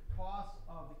basic cost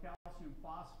of the calcium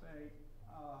phosphate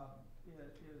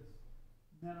is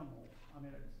minimal. I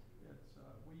mean,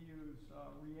 we use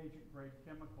reagent-grade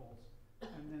chemicals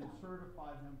and then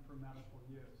certify them for medical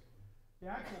use.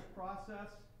 The actual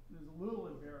process is a little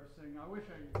embarrassing. I wish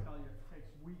I could tell you it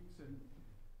takes weeks, and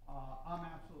I'm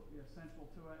absolutely essential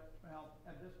to it. Well,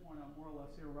 at this point, I'm more or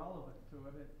less irrelevant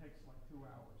to it. It takes like 2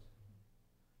 hours.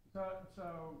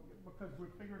 So because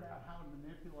we figured out how to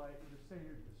manipulate the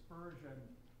standard dispersion,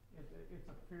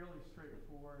 it's a fairly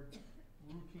straightforward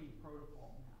routine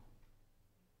protocol now.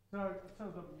 So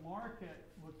the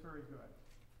market looks very good.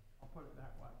 I'll put it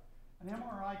that way. An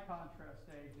MRI contrast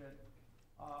agent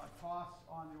costs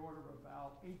on the order of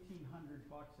about $1,800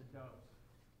 a dose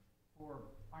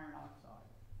for iron oxide.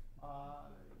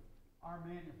 Our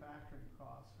manufacturing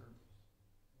costs are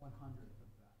 1/100th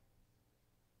of that.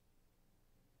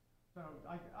 So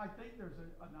I think there's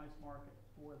a nice market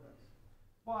for this.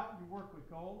 But you work with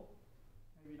gold,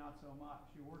 maybe not so much.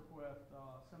 You work with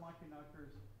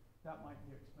semiconductors, that might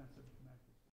be expensive to make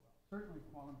as well. Certainly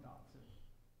quantum dots is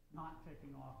not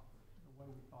taking off the way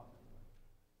we thought they would,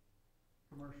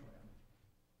 commercially.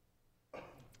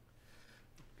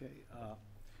 Okay.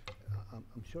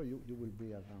 I'm sure you will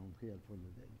be around here for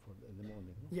the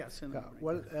morning. No? Yes, in the morning.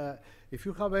 Well, if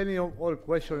you have any other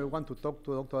question you want to talk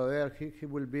to Dr. Adair, he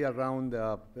will be around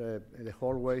the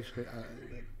hallways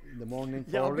in the morning.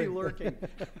 Yeah, I'll be probably. lurking.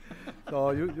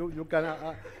 So you can.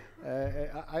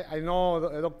 I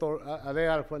know Dr.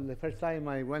 Adair. When the first time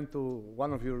I went to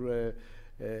one of your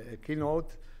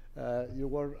keynote, you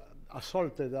were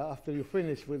assaulted after you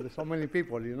finished with so many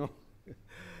people. You know.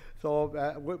 So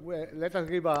let us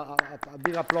give a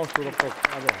big applause to Dr.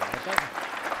 Adair. Okay?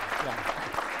 Yeah.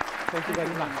 Thank you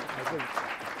very much.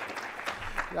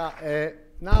 Yeah,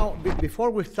 now, before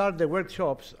we start the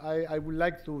workshops, I would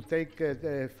like to take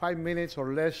 5 minutes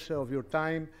or less of your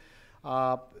time.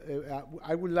 I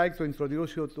would like to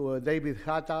introduce you to David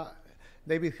Hatta.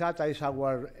 David Hatta is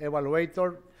our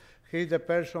evaluator. He's the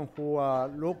person who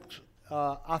looks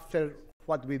after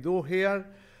what we do here,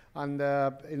 and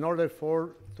in order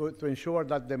to ensure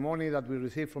that the money that we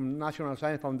receive from National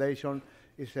Science Foundation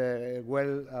is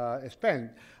well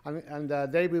spent. And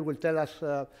David will tell us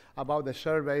about the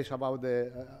surveys, about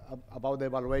the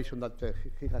evaluation that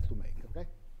he has to make, okay?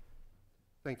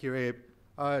 Thank you, Abe.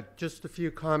 Just a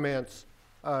few comments.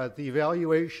 The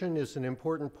evaluation is an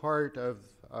important part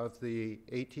of the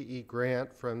ATE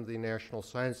grant from the National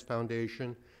Science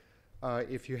Foundation.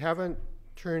 If you haven't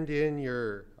turned in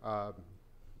your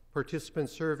participant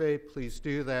survey, please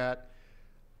do that.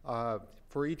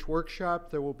 For each workshop,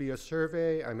 there will be a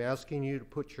survey. I'm asking you to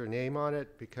put your name on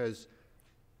it because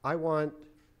I want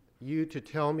you to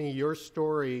tell me your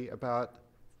story about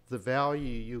the value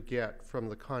you get from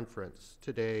the conference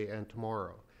today and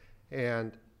tomorrow.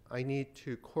 And I need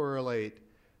to correlate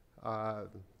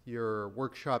your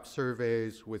workshop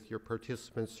surveys with your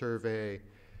participant survey.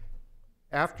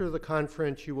 After the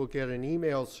conference, you will get an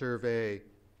email survey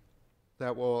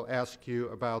that will ask you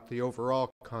about the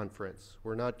overall conference.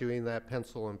 We're not doing that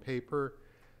pencil and paper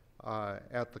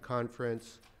at the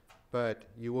conference, but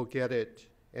you will get it,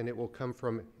 and it will come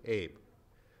from Abe.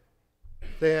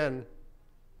 Then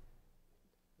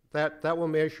that will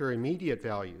measure immediate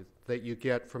value that you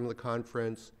get from the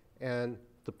conference and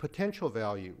the potential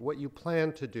value, what you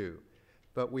plan to do.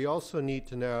 But we also need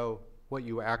to know what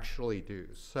you actually do.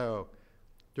 So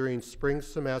during spring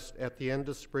semester, at the end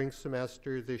of spring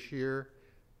semester this year,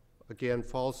 again,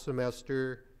 fall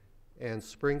semester and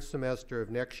spring semester of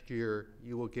next year,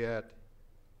 you will get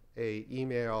an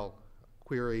email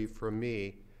query from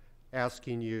me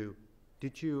asking you,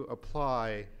 did you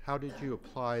apply, how did you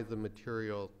apply the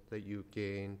material that you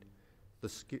gained,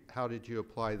 how did you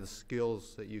apply the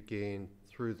skills that you gained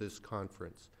through this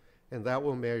conference? And that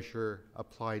will measure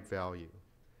applied value.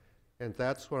 And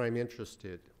that's what I'm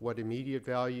interested, what immediate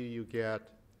value you get,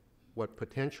 what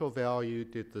potential value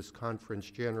did this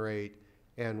conference generate,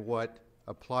 and what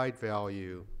applied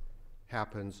value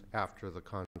happens after the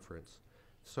conference.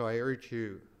 So I urge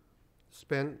you,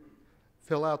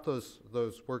 fill out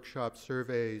those workshop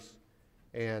surveys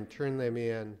and turn them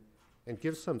in and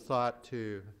give some thought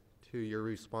to your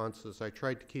responses. I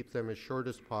tried to keep them as short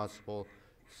as possible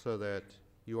so that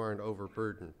you aren't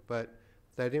overburdened. But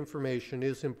that information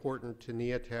is important to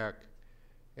NEATEC,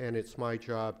 and it's my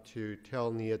job to tell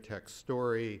NEATEC's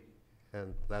story,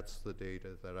 and that's the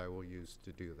data that I will use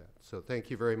to do that. So thank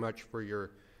you very much for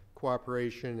your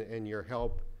cooperation and your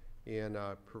help in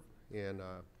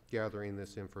gathering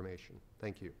this information.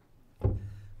 Thank you.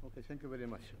 Okay, thank you very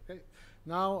much. Okay,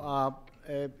 now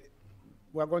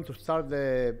we're going to start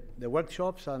the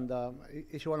workshops, and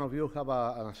each one of you have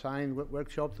an assigned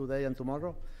workshop today and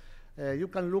tomorrow. You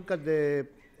can look at the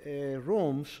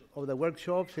rooms of the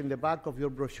workshops in the back of your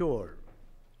brochure,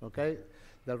 okay?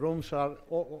 The rooms are,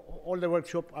 all the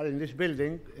workshops are in this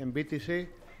building, in BTC,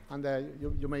 and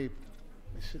you may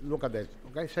look at it,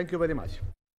 okay? Thank you very much.